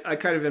 I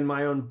kind of in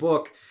my own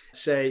book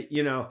say,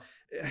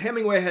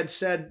 Hemingway had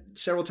said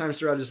several times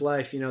throughout his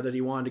life, that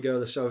he wanted to go to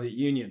the Soviet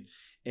Union,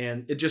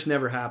 and it just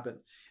never happened.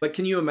 But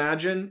can you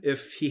imagine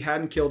if he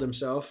hadn't killed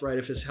himself, right?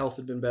 If his health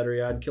had been better, he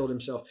hadn't killed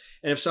himself.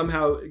 And if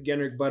somehow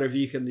Genrikh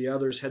Baravik and the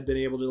others had been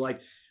able to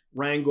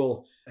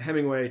wrangle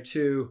Hemingway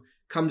to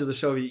come to the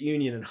Soviet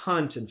Union and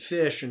hunt and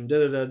fish and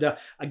da-da-da-da.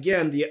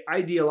 Again, the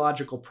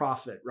ideological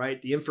profit,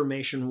 right? The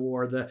information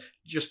war, the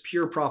just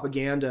pure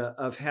propaganda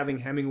of having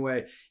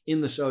Hemingway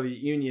in the Soviet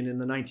Union in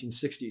the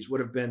 1960s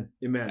would have been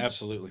immense.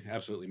 Absolutely.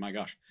 Absolutely. My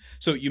gosh.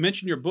 So you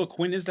mentioned your book.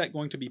 When is that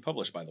going to be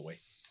published, by the way?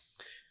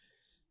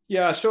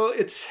 Yeah, so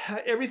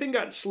everything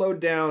got slowed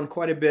down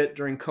quite a bit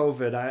during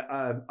COVID.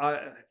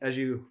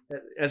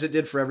 As it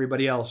did for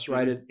everybody else,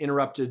 right? It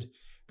interrupted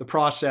the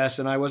process,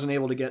 and I wasn't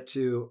able to get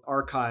to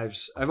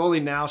archives. I've only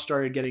now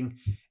started getting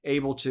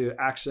able to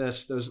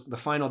access the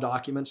final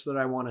documents that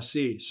I want to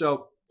see.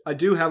 So I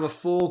do have a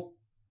full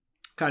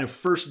kind of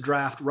first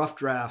draft, rough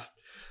draft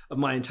of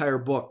my entire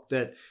book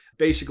that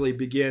basically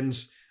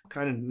begins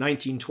kind of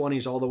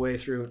 1920s all the way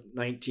through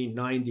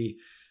 1990.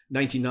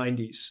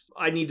 1990s.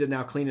 I need to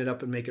now clean it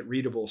up and make it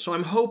readable. So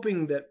I'm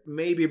hoping that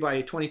maybe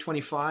by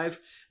 2025,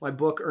 my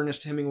book,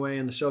 Ernest Hemingway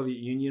and the Soviet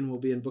Union, will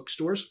be in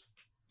bookstores.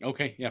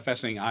 Okay, yeah,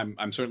 fascinating.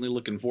 I'm certainly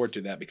looking forward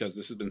to that because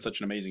this has been such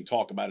an amazing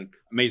talk about an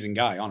amazing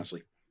guy,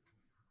 honestly.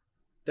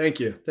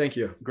 Thank you.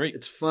 Great.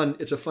 It's fun.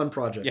 It's a fun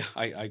project. Yeah,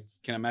 I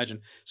can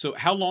imagine. So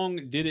how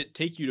long did it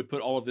take you to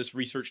put all of this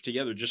research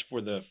together just for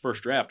the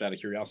first draft, out of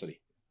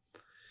curiosity?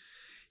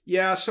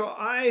 Yeah, so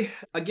it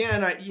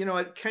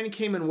kind of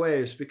came in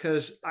waves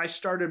because I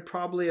started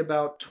probably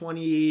about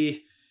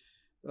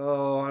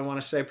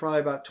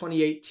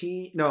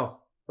 2018.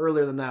 No,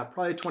 earlier than that,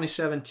 probably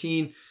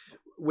 2017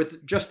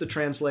 with just the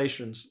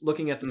translations,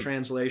 looking at the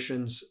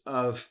translations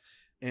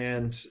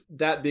and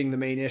that being the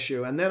main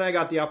issue. And then I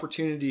got the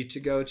opportunity to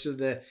go to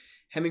the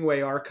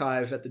Hemingway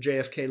archive at the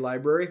JFK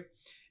Library.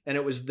 And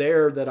it was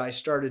there that I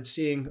started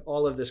seeing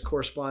all of this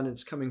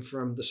correspondence coming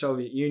from the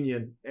Soviet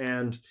Union.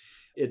 And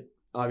it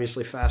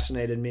obviously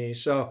fascinated me.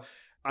 So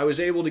I was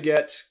able to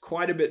get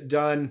quite a bit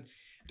done.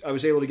 I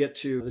was able to get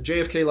to the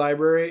JFK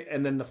Library.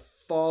 And then the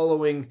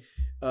following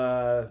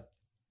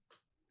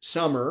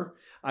summer,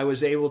 I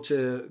was able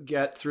to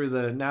get through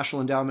the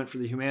National Endowment for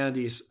the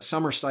Humanities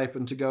summer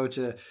stipend to go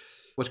to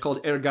what's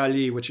called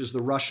Ergali, which is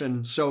the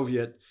Russian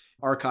Soviet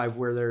archive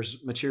where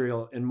there's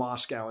material in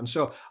Moscow. And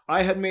so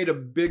I had made a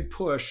big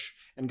push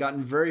and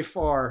gotten very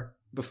far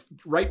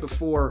right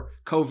before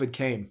COVID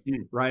came,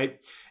 right?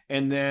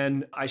 And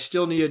then I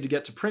still needed to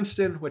get to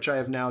Princeton, which I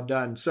have now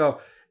done. So,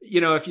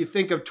 if you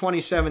think of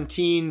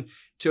 2017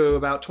 to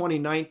about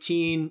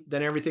 2019,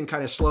 then everything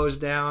kind of slows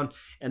down.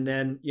 And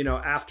then,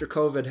 after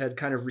COVID had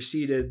kind of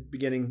receded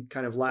beginning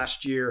kind of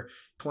last year,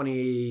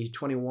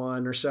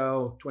 2021 or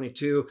so,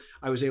 22,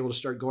 I was able to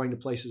start going to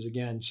places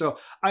again. So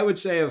I would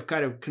say of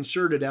kind of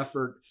concerted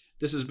effort,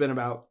 this has been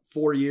about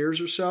 4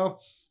 years or so,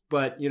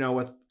 but,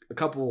 with a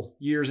couple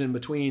years in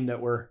between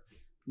that were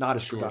not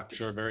as productive.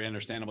 Sure, very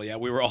understandable. Yeah,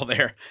 we were all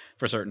there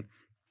for certain.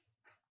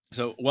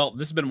 So, well,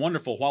 this has been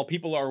wonderful. While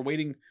people are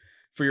waiting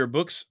for your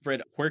books,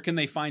 Fred, where can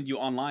they find you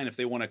online if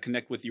they want to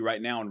connect with you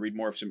right now and read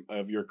more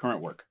of your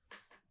current work?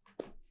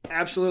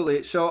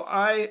 Absolutely. So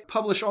I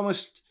publish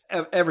almost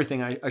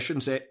everything. I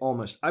shouldn't say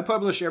almost. I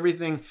publish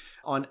everything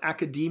on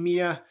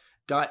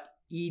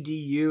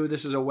academia.edu.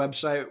 This is a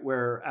website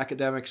where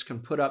academics can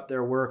put up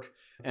their work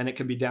and it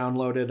can be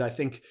downloaded. I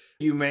think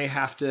you may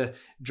have to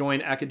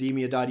join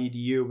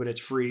academia.edu, but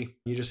it's free.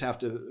 You just have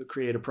to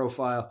create a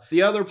profile.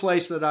 The other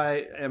place that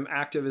I am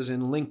active is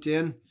in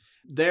LinkedIn.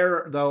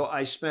 There, though,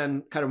 I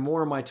spend kind of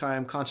more of my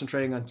time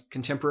concentrating on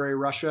contemporary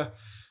Russia.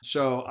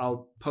 So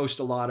I'll post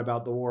a lot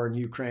about the war in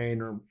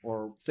Ukraine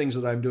or things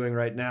that I'm doing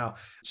right now.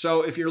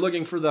 So if you're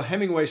looking for the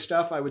Hemingway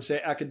stuff, I would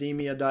say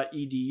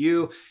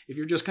academia.edu. If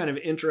you're just kind of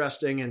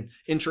interested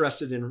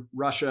in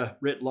Russia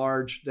writ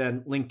large,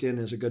 then LinkedIn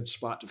is a good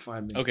spot to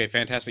find me. Okay,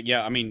 fantastic.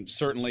 Yeah, I mean,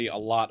 certainly a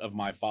lot of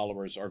my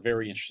followers are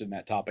very interested in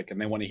that topic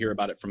and they want to hear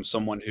about it from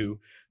someone who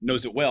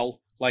knows it well,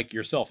 like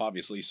yourself,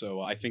 obviously.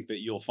 So I think that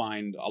you'll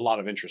find a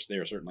lot of interest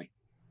there, certainly.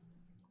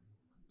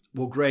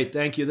 Well, great.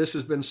 Thank you. This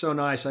has been so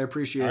nice. I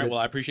appreciate it. Well,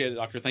 I appreciate it,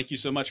 Doctor. Thank you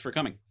so much for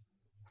coming.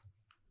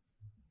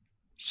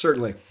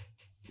 Certainly.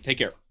 Take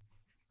care.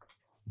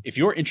 If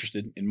you're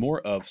interested in more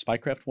of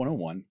Spycraft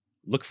 101,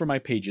 look for my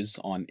pages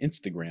on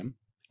Instagram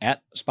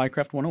at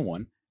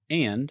Spycraft101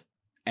 and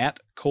at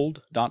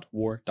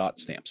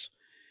cold.war.stamps.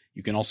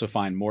 You can also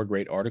find more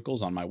great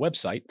articles on my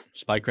website,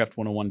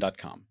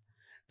 spycraft101.com.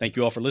 Thank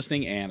you all for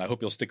listening, and I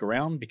hope you'll stick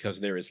around because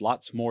there is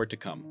lots more to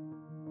come.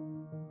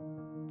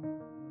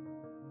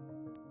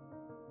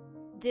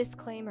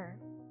 Disclaimer.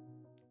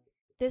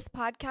 This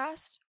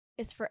podcast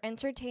is for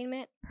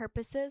entertainment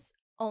purposes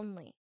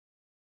only.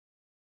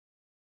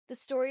 The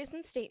stories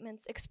and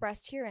statements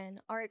expressed herein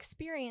are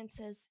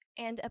experiences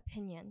and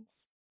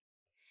opinions.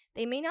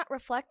 They may not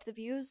reflect the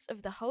views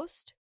of the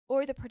host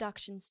or the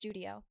production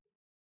studio.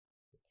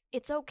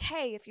 It's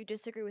okay if you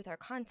disagree with our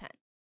content.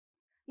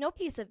 No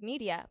piece of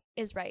media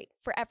is right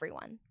for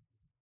everyone.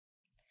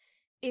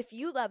 If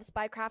you love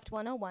Spycraft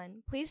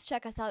 101, please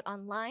check us out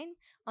online,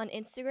 on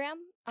Instagram,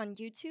 on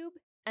YouTube,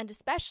 and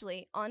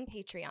especially on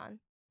Patreon.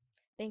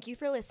 Thank you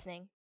for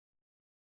listening.